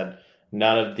 Well said.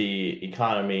 None of the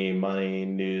economy, money,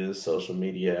 news, social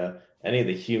media, any of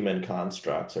the human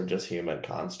constructs are just human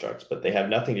constructs, but they have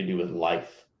nothing to do with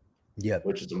life. Yep.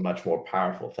 Which is a much more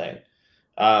powerful thing.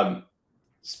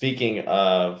 Speaking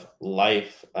of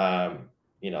life,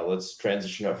 let's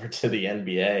transition over to the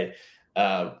NBA.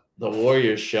 The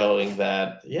Warriors showing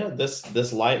that,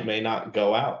 this light may not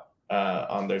go out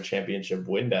on their championship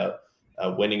window,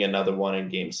 winning another one in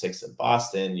Game 6 in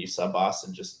Boston. You saw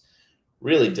Boston just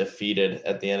really defeated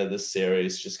at the end of this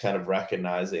series, just kind of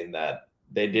recognizing that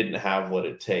they didn't have what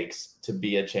it takes to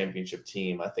be a championship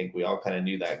team. I think we all kind of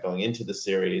knew that going into the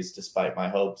series, despite my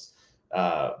hopes.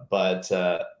 But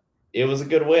it was a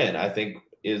good win. I think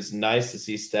it's nice to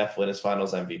see Steph win his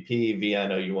finals MVP. V, I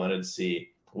know you wanted to see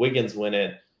Wiggins win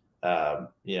it.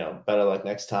 Better luck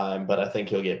next time, but I think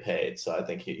he'll get paid. So I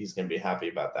think he's going to be happy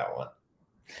about that one.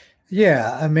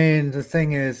 Yeah, I mean, the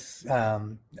thing is,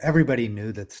 everybody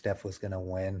knew that Steph was going to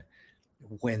win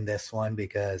this one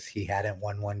because he hadn't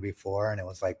won one before. And it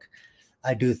was like,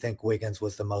 I do think Wiggins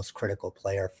was the most critical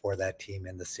player for that team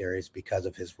in the series because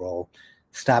of his role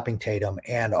stopping Tatum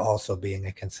and also being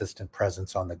a consistent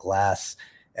presence on the glass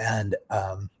and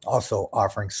also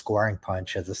offering scoring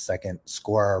punch as a second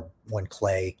scorer when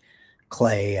Clay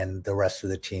and the rest of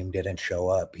the team didn't show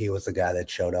up. He was the guy that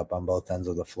showed up on both ends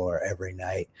of the floor every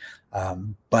night.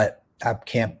 But I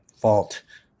can't fault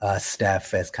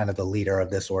Steph as kind of the leader of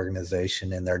this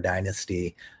organization in their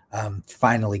dynasty,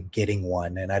 finally getting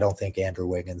one. And I don't think Andrew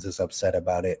Wiggins is upset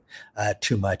about it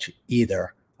too much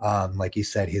either. Like you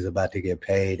said, he's about to get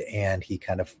paid, and he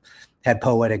kind of had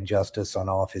poetic justice on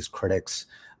all of his critics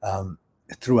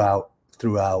throughout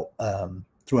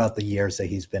the years that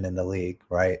he's been in the league,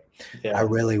 right? Yeah. I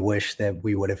really wish that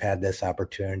we would have had this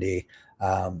opportunity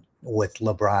with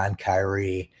LeBron,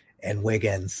 Kyrie, and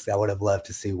Wiggins. I would have loved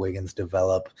to see Wiggins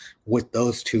develop with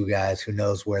those two guys. Who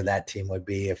knows where that team would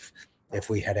be if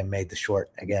we hadn't made the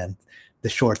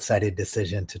short-sighted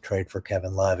decision to trade for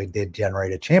Kevin Love. It did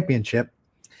generate a championship,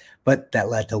 but that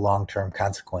led to long-term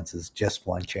consequences. Just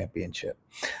one championship.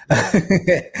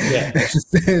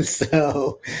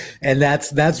 So, and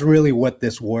that's really what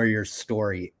this Warriors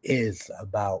story is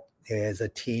about, is a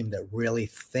team that really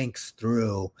thinks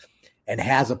through and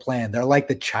has a plan. They're like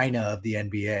the China of the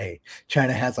NBA.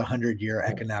 China has a 100-year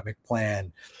economic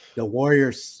plan. The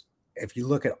Warriors, if you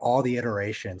look at all the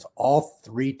iterations, all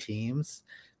three teams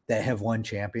that have won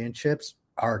championships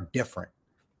are different,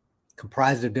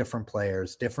 comprised of different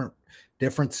players, different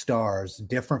stars,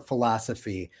 different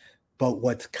philosophy. But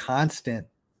what's constant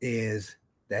is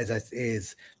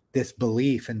this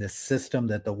belief in this system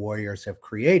that the Warriors have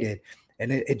created.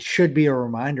 And it should be a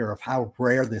reminder of how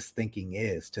rare this thinking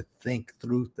is, to think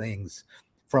through things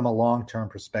from a long-term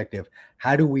perspective.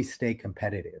 How do we stay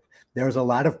competitive? There was a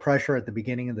lot of pressure at the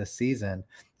beginning of the season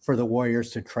for the Warriors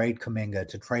to trade Kuminga,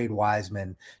 to trade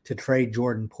Wiseman, to trade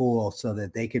Jordan Poole so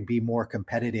that they could be more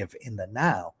competitive in the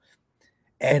now.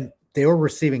 And they were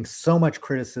receiving so much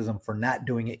criticism for not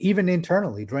doing it, even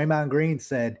internally. Draymond Green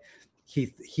said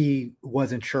he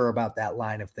wasn't sure about that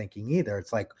line of thinking either.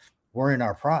 It's like, we're in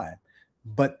our prime.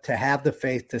 But to have the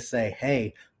faith to say,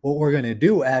 hey, what we're going to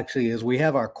do actually is we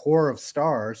have our core of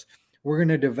stars. We're going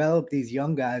to develop these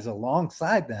young guys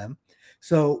alongside them.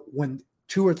 So when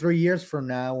 2 or 3 years from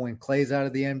now, when Clay's out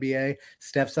of the NBA,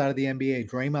 Steph's out of the NBA,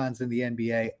 Draymond's in the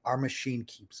NBA, our machine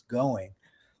keeps going,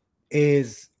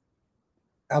 is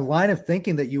a line of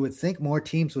thinking that you would think more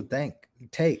teams would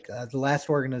take. The last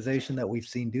organization that we've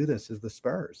seen do this is the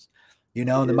Spurs, the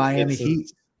Miami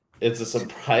Heat. It's a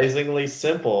surprisingly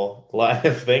simple line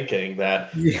of thinking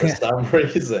that for some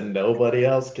reason nobody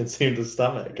else can seem to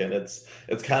stomach. And it's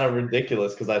kind of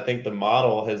ridiculous because I think the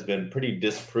model has been pretty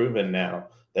disproven now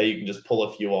that you can just pull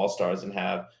a few all-stars and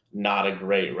have not a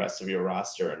great rest of your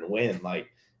roster and win. Like,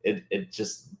 it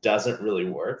just doesn't really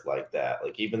work like that.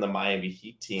 Like even the Miami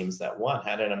Heat teams that won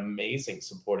had an amazing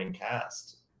supporting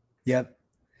cast. Yep.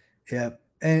 Yep.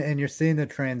 And you're seeing the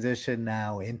transition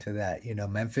now into that.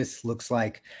 Memphis looks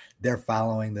like they're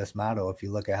following this model. If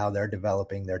you look at how they're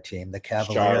developing their team, the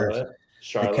Cavaliers,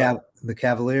 Charlotte, the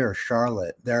Cavaliers,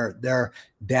 Charlotte, they're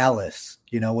Dallas.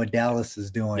 What Dallas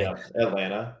is doing. yeah,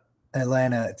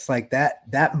 Atlanta. It's like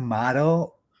that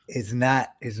model is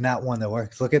not one that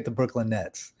works. Look at the Brooklyn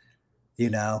Nets.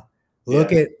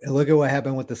 Look at what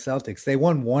happened with the Celtics. They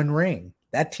won 1 ring.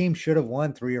 That team should have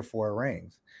won 3 or 4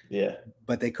 rings. Yeah.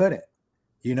 But they couldn't.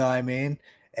 You know what I mean?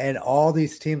 And all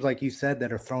these teams, like you said,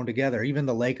 that are thrown together, even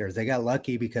the Lakers, they got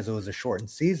lucky because it was a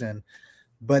shortened season,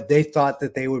 but they thought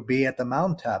that they would be at the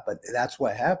mountaintop. But that's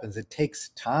what happens. It takes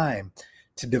time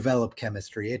to develop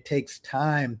chemistry. It takes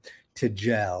time to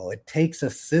gel. It takes a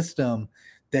system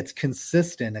that's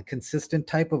consistent, a consistent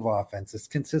type of offense, a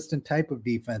consistent type of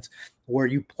defense, where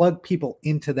you plug people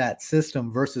into that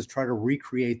system versus try to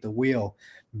recreate the wheel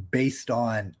based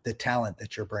on the talent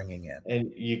that you're bringing in.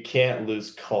 And you can't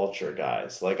lose culture,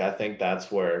 guys. Like, I think that's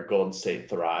where Golden State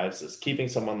thrives, is keeping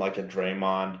someone like a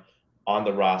Draymond on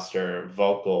the roster,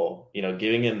 vocal,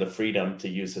 giving him the freedom to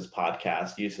use his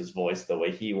podcast, use his voice the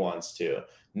way he wants to,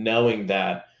 knowing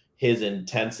that his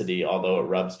intensity, although it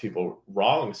rubs people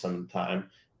wrong sometimes,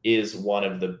 is one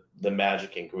of the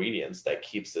magic ingredients that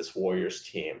keeps this Warriors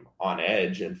team on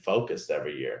edge and focused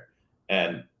every year.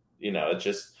 And,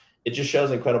 it just shows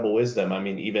incredible wisdom. I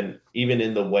mean, even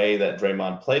in the way that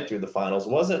Draymond played through the finals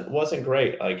wasn't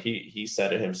great. Like he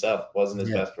said it himself, wasn't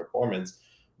his best performance,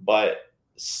 but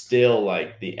still,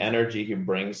 like, the energy he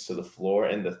brings to the floor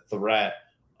and the threat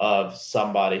of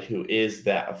somebody who is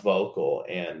that vocal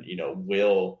and,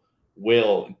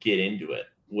 will get into it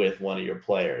with one of your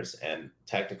players, and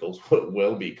technicals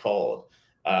will be called.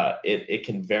 It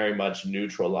can very much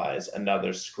neutralize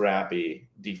another scrappy,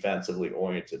 defensively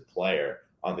oriented player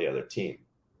on the other team.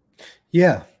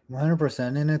 Yeah,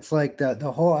 100%. And it's like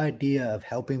the whole idea of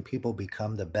helping people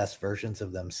become the best versions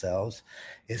of themselves.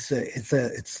 It's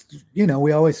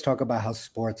we always talk about how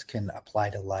sports can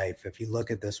apply to life. If you look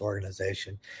at this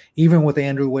organization, even with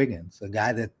Andrew Wiggins, a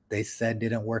guy that they said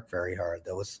didn't work very hard,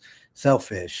 that was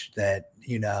selfish, that,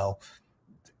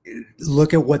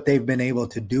 look at what they've been able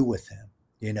to do with him,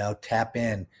 tap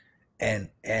in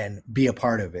and be a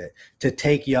part of it, to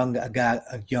take a young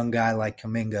guy like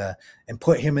Kuminga and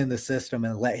put him in the system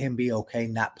and let him be okay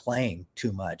not playing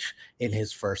too much in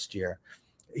his first year,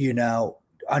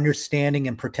 understanding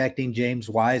and protecting James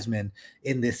Wiseman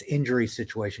in this injury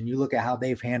situation. You look at how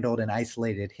they've handled and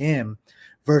isolated him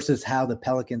versus how the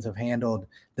Pelicans have handled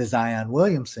the Zion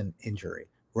Williamson injury,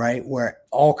 right? Where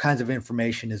all kinds of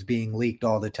information is being leaked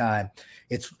all the time.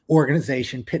 It's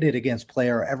organization pitted against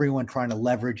player, everyone trying to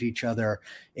leverage each other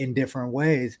in different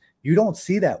ways. You don't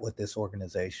see that with this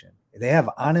organization. They have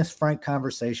honest, frank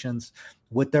conversations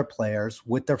with their players,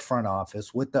 with their front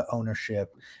office, with the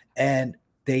ownership, and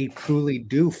they truly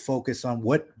do focus on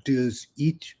what does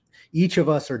each of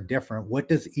us are different. What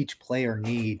does each player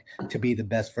need to be the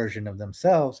best version of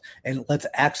themselves? And let's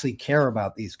actually care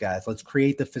about these guys. Let's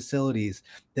create the facilities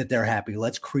that they're happy.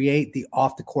 Let's create the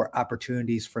off the court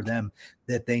opportunities for them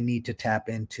that they need to tap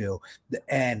into.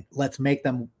 And let's make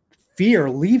them fear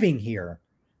leaving here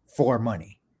for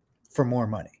more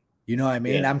money. You know what I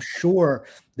mean? Yeah. I'm sure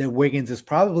that Wiggins is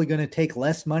probably going to take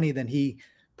less money than he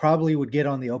probably would get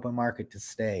on the open market to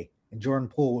stay. And Jordan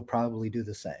Poole would probably do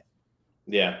the same.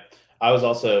 Yeah. I was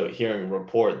also hearing a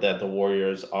report that the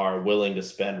Warriors are willing to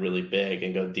spend really big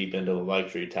and go deep into the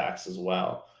luxury tax as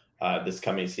well this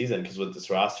coming season, because with this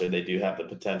roster, they do have the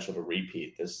potential to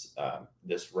repeat this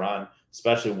run,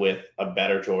 especially with a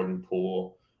better Jordan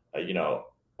Poole, a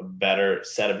better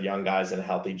set of young guys and a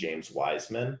healthy James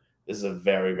Wiseman. This is a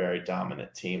very, very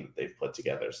dominant team that they've put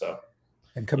together. So,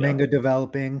 and Kuminga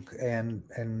developing and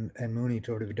Mooney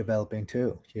sort of developing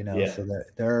too, so that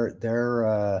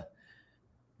they're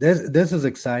this is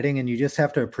exciting, and you just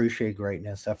have to appreciate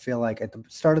greatness. I feel like at the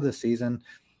start of the season,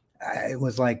 it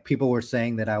was like people were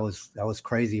saying that I was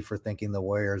crazy for thinking the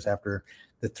Warriors, after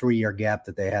the 3-year gap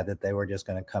that they had, that they were just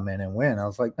going to come in and win. I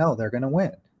was like, no, they're going to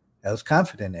win. I was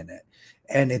confident in it.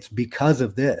 And it's because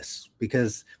of this,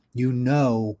 because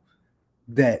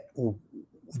that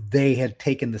they had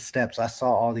taken the steps. I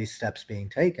saw all these steps being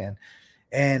taken,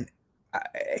 and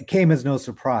it came as no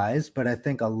surprise, but I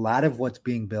think a lot of what's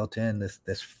being built in,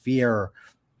 this fear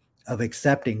of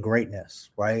accepting greatness,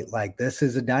 right? Like, this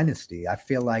is a dynasty. I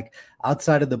feel like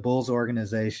outside of the Bulls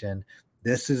organization,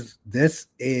 this is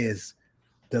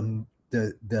the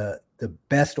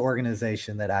best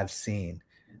organization that I've seen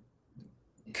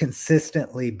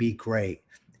consistently be great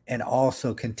and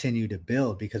also continue to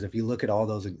build. Because if you look at all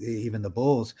those, even the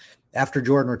Bulls, after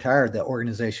Jordan retired, the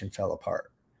organization fell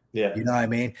apart. Yeah. You know what I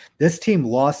mean? This team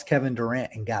lost Kevin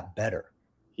Durant and got better.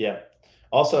 Yeah.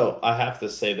 Also, I have to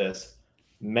say this.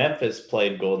 Memphis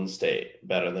played Golden State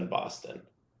better than Boston.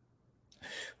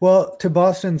 Well, to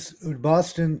Boston,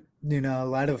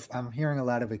 I'm hearing a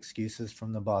lot of excuses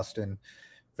from the Boston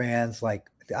fans. Like,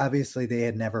 obviously, they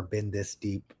had never been this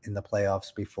deep in the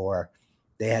playoffs before.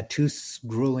 They had two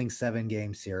grueling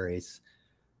 7-game series.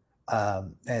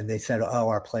 And they said, oh,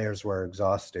 our players were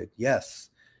exhausted. Yes.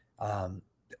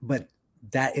 But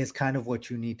that is kind of what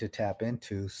you need to tap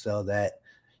into so that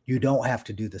you don't have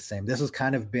to do the same. This has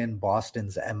kind of been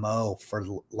Boston's MO for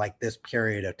like this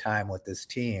period of time with this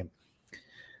team.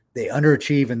 They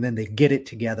underachieve and then they get it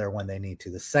together when they need to.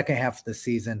 The second half of the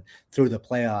season through the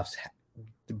playoffs,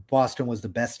 Boston was the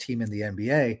best team in the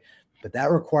NBA, but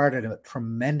that required a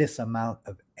tremendous amount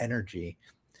of energy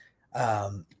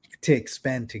to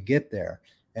expend to get there.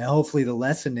 And hopefully the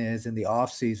lesson is in the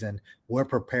offseason, we're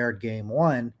prepared game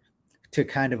one to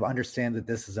kind of understand that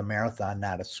this is a marathon,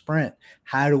 not a sprint.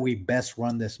 How do we best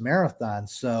run this marathon?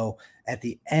 So at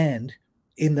the end,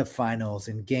 in the finals,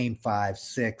 in game 5,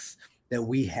 6, that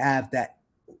we have that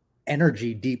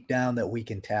energy deep down that we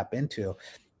can tap into.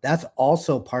 That's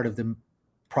also part of the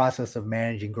process of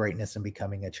managing greatness and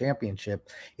becoming a championship,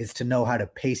 is to know how to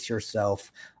pace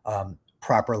yourself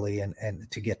properly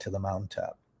and to get to the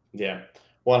mountaintop. Yeah,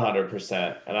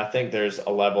 100%. And I think there's a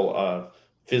level of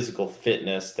physical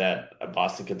fitness that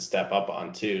Boston could step up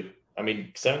on too. I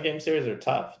mean, 7-game series are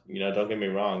tough, don't get me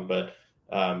wrong, but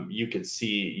you could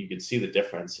see the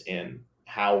difference in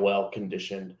how well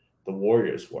conditioned the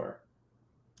Warriors were.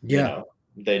 Yeah.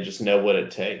 They just know what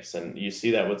it takes. And you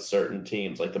see that with certain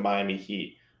teams like the Miami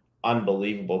Heat,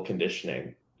 unbelievable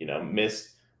conditioning,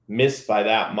 missed by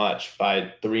that much,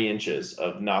 by 3 inches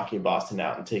of knocking Boston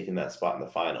out and taking that spot in the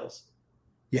finals.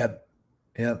 Yep.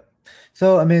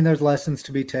 So, I mean, there's lessons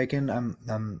to be taken.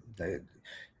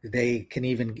 You can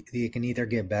either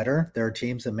get better. There are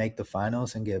teams that make the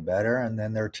finals and get better, and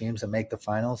then there are teams that make the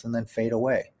finals and then fade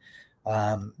away.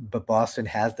 But Boston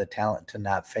has the talent to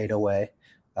not fade away.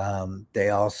 They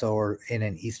also are in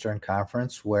an Eastern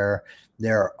Conference where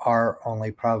there are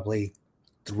only probably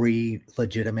 3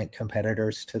 legitimate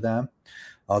competitors to them.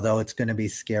 Although it's going to be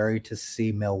scary to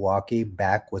see Milwaukee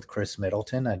back with Chris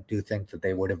Middleton. I do think that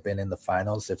they would have been in the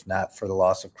finals if not for the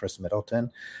loss of Chris Middleton.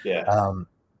 Yeah.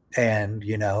 And,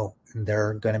 there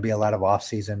are going to be a lot of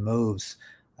offseason moves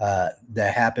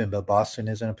that happen, but Boston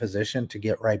is in a position to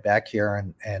get right back here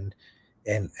and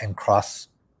cross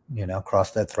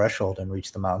that threshold and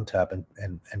reach the mountaintop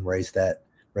and raise that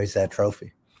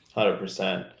trophy.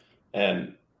 100%.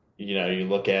 And, you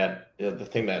look at the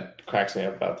thing that cracks me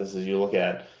up about this is you look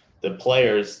at the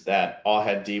players that all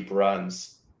had deep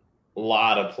runs, a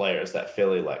lot of players that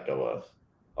Philly let go of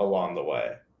along the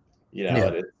way.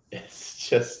 It's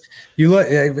just, you look.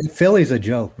 Philly's a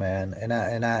joke, man, and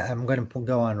I'm going to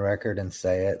go on record and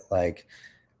say it, like,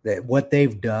 that what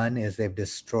they've done is they've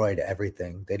destroyed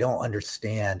everything. They don't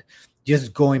understand,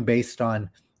 just going based on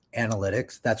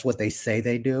analytics. That's what they say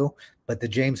they do. But the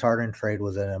James Harden trade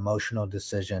was an emotional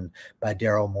decision by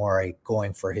Daryl Morey,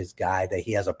 going for his guy that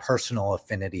he has a personal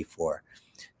affinity for.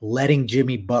 Letting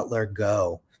Jimmy Butler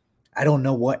go, I don't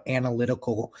know what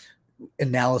analytical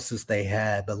analysis they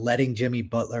had, but letting Jimmy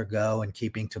Butler go and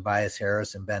keeping Tobias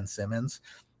Harris and Ben Simmons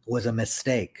was a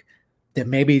mistake that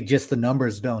maybe just the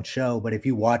numbers don't show. But if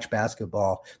you watch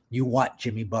basketball, you want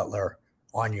Jimmy Butler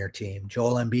on your team.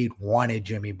 Joel Embiid wanted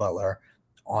Jimmy Butler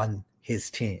on his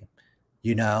team,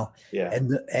 Yeah.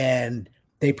 And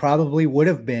they probably would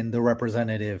have been the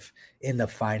representative in the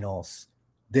finals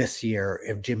this year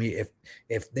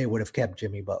if they would have kept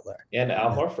Jimmy Butler and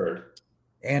Al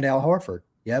Horford.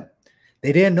 Yep.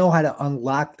 They didn't know how to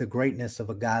unlock the greatness of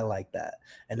a guy like that.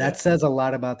 And that says a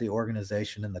lot about the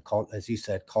organization and the as you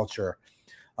said, culture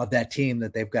of that team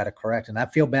that they've got to correct. And I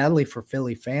feel badly for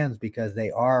Philly fans because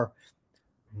they are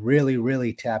really,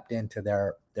 really tapped into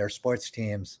their sports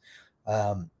teams.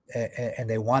 And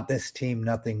they want this team,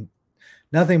 nothing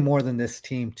more than this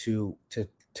team to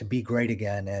be great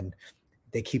again. And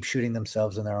they keep shooting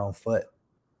themselves in their own foot.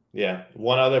 Yeah.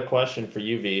 One other question for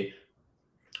you, V.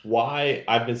 Why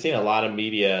I've been seeing a lot of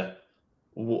media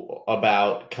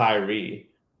about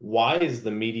Kyrie. Why is the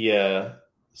media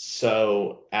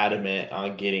so adamant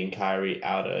on getting Kyrie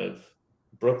out of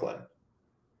Brooklyn?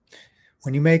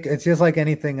 When you make, it's just like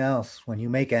anything else. When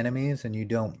you make enemies and you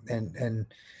don't, and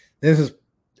this is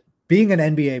being an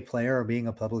NBA player or being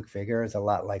a public figure is a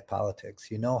lot like politics.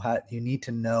 You need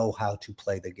to know how to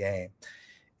play the game.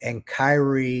 And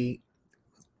Kyrie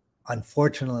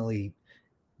unfortunately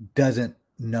doesn't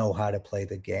know how to play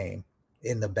the game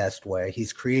in the best way.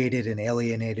 He's created and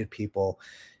alienated people.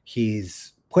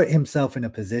 He's put himself in a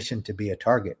position to be a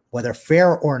target, whether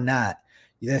fair or not.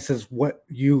 This is what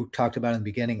you talked about in the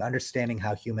beginning, understanding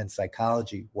how human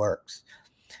psychology works.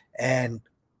 And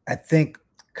I think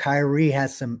Kyrie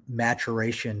has some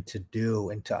maturation to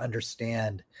do and to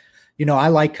understand. I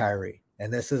like Kyrie,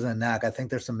 and this isn't a knock. I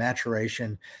think there's some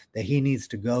maturation that he needs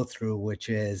to go through, which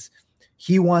is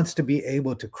he wants to be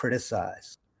able to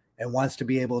criticize and wants to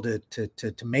be able to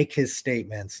make his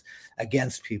statements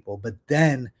against people, but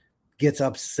then gets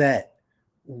upset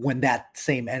when that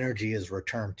same energy is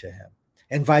returned to him.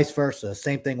 And vice versa.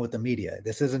 Same thing with the media.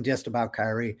 This isn't just about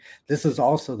Kyrie. This is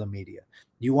also the media.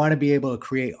 You want to be able to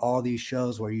create all these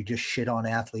shows where you just shit on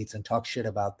athletes and talk shit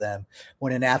about them.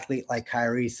 When an athlete like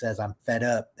Kyrie says, I'm fed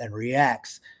up, and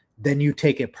reacts, then you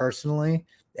take it personally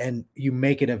and you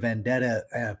make it a vendetta,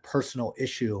 a personal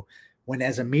issue, when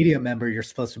as a media member, you're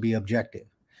supposed to be objective.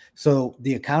 So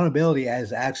the accountability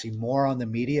is actually more on the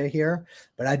media here,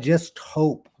 but I just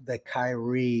hope that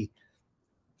Kyrie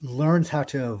learns how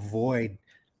to avoid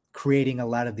creating a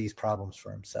lot of these problems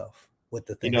for himself with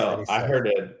the things that he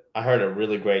said. I heard a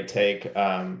really great take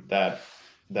that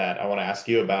I want to ask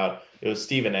you about. It was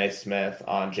Stephen A. Smith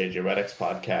on JJ Redick's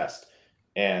podcast,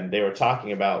 and they were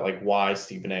talking about like why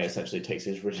Stephen A. essentially takes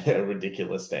these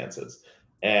ridiculous stances.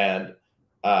 And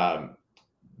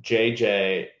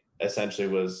JJ essentially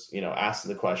was,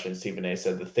 asking the question. Stephen A.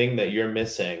 said, the thing that you're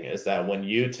missing is that when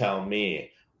you tell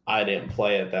me I didn't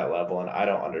play at that level and I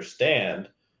don't understand,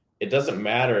 it doesn't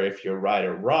matter if you're right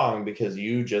or wrong, because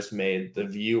you just made the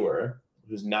viewer,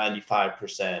 who's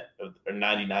 95% or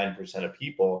 99% of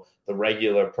people, the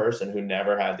regular person who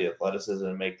never had the athleticism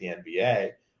to make the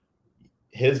NBA,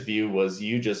 his view was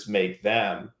you just make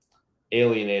them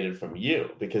alienated from you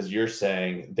because you're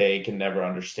saying they can never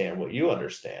understand what you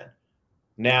understand.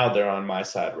 Now they're on my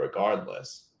side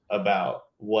regardless about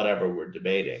whatever we're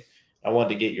debating. I wanted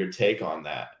to get your take on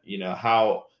that.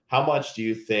 How much do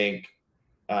you think,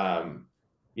 how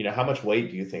much weight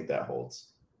do you think that holds?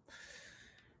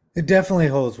 It definitely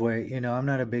holds weight. I'm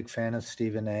not a big fan of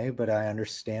Stephen A., but I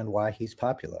understand why he's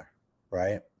popular,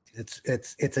 right?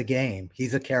 It's a game.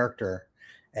 He's a character,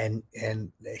 and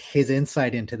his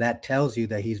insight into that tells you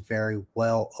that he's very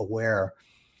well aware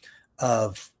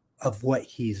of what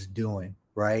he's doing,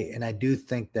 right? And I do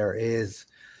think there is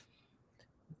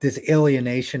this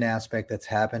alienation aspect that's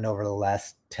happened over the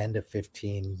last 10 to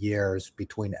 15 years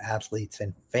between athletes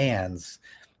and fans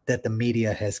that the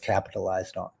media has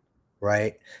capitalized on,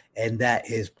 right? And that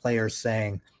is players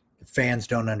saying, fans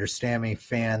don't understand me.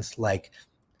 Fans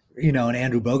and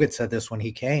Andrew Bogut said this when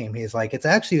he came. He's like, it's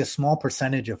actually a small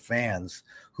percentage of fans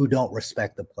who don't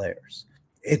respect the players.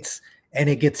 And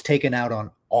it gets taken out on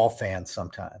all fans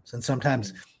sometimes. And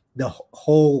sometimes the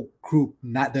whole group,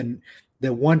 not the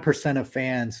 1% of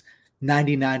fans,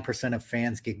 99% of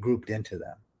fans get grouped into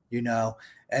them,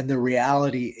 and the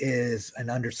reality is an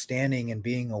understanding and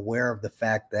being aware of the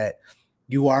fact that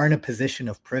you are in a position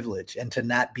of privilege, and to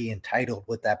not be entitled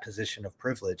with that position of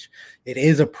privilege. It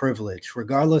is a privilege,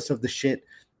 regardless of the shit.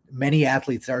 Many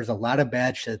athletes, there's a lot of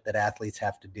bad shit that athletes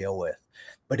have to deal with,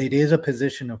 but it is a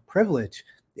position of privilege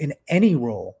in any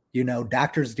role.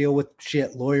 Doctors deal with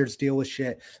shit, lawyers deal with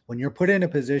shit. When you're put in a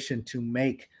position to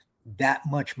make that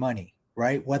much money,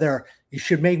 right? Whether you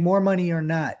should make more money or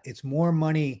not, it's more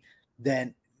money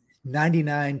than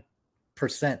 99%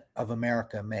 of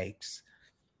America makes.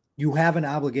 You have an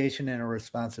obligation and a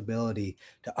responsibility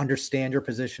to understand your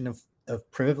position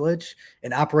of privilege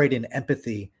and operate in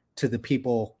empathy to the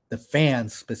people, the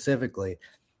fans specifically,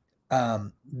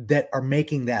 that are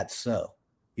making that so.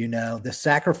 The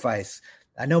sacrifice.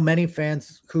 I know many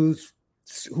fans who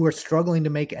are struggling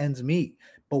to make ends meet,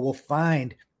 but will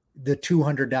find the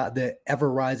 $200, the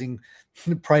ever rising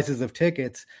prices of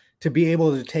tickets, to be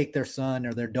able to take their son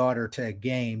or their daughter to a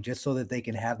game just so that they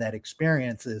can have that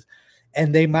experiences.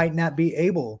 And they might not be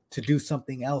able to do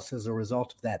something else as a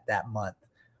result of that month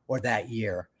or that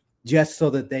year, just so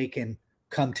that they can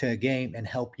come to a game and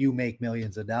help you make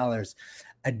millions of dollars.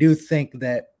 I do think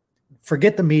that,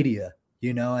 forget the media,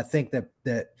 I think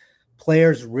that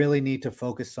players really need to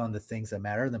focus on the things that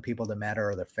matter. The people that matter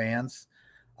are their fans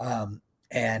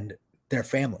and their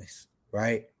families,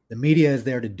 right? The media is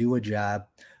there to do a job.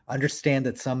 Understand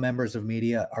that some members of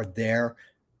media are there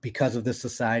because of the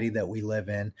society that we live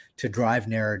in, to drive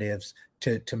narratives,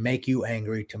 to make you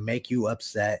angry, to make you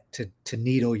upset, to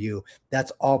needle you.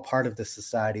 That's all part of the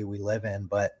society we live in.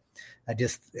 But I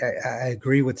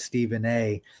agree with Stephen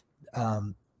A.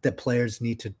 That players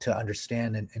need to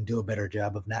understand and do a better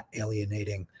job of not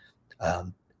alienating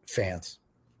fans.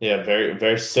 Yeah, very,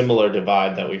 very similar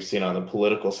divide that we've seen on the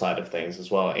political side of things as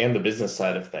well, and the business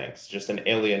side of things. Just an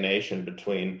alienation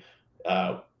between,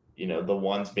 the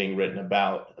ones being written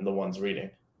about and the ones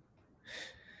reading.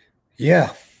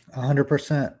 Yeah,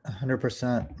 100%,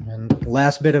 100%. And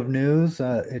last bit of news,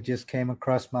 it just came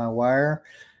across my wire.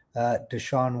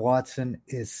 Deshaun Watson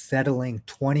is settling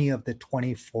 20 of the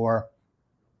 24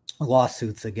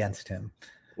 lawsuits against him.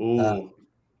 Ooh.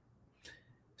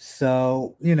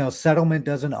 So, settlement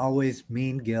doesn't always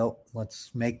mean guilt. Let's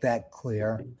make that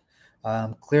clear.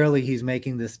 Clearly, he's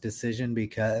making this decision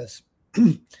because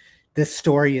this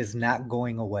story is not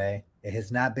going away. It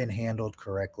has not been handled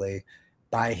correctly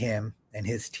by him and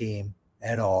his team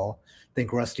at all. I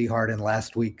think Rusty Hardin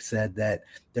last week said that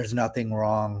there's nothing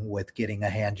wrong with getting a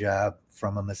hand job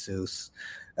from a masseuse.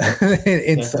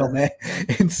 in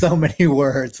so many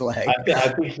words. Like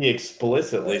I think he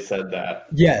explicitly said that.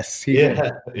 Yes, he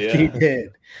did. Yeah.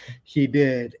 He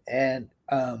did. And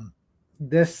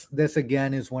this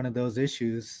again is one of those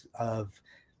issues of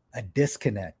a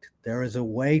disconnect. There is a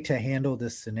way to handle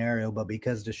this scenario, but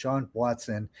because Deshaun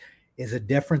Watson is a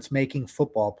difference-making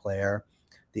football player,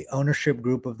 the ownership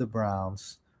group of the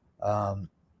Browns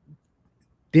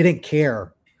didn't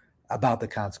care about the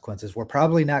consequences. We're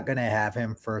probably not going to have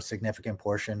him for a significant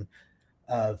portion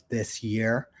of this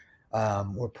year.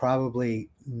 We're probably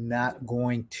not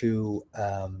going to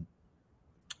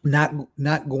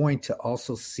not going to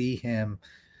also see him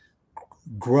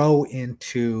grow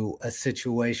into a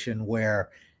situation where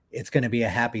it's going to be a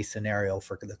happy scenario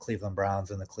for the Cleveland Browns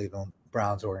and the Cleveland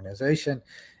Browns organization.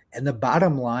 And the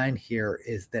bottom line here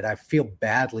is that I feel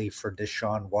badly for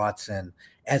Deshaun Watson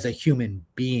as a human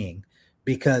being,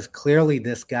 because clearly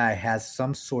this guy has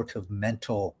some sort of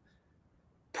mental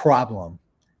problem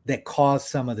that caused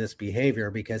some of this behavior,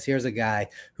 because here's a guy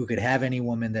who could have any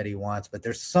woman that he wants, but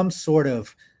there's some sort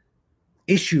of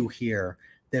issue here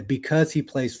that because he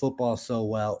plays football so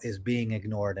well is being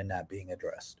ignored and not being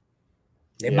addressed.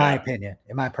 In my opinion,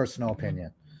 in my personal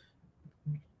opinion.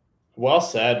 Well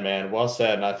said, man. Well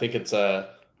said. And I think it's an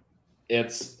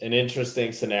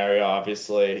interesting scenario.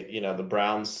 Obviously, the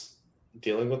Browns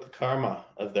dealing with the karma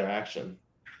of their action.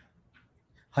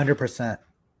 100%.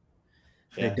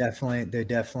 Yeah. They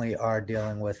definitely are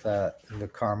dealing with the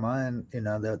karma, and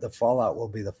the fallout will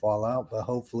be the fallout. But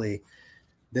hopefully,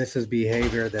 this is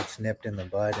behavior that's nipped in the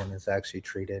bud and is actually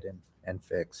treated and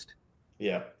fixed.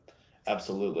 Yeah,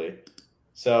 absolutely.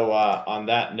 So on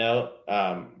that note,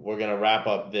 we're going to wrap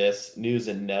up this news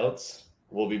and notes.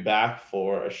 We'll be back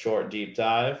for a short deep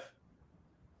dive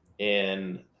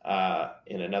in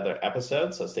another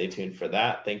episode. So stay tuned for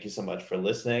that. Thank you so much for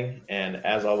listening. And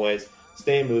as always,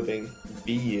 stay moving,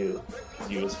 be you,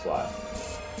 you is fly.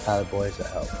 Pilot Boys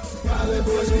out. Pilot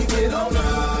Boys, we get on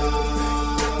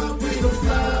up. We don't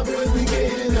fly, boys, we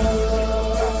get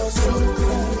up. So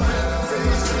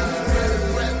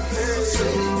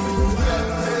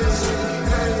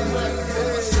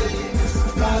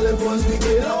Pilot Boys, we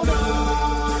get on up.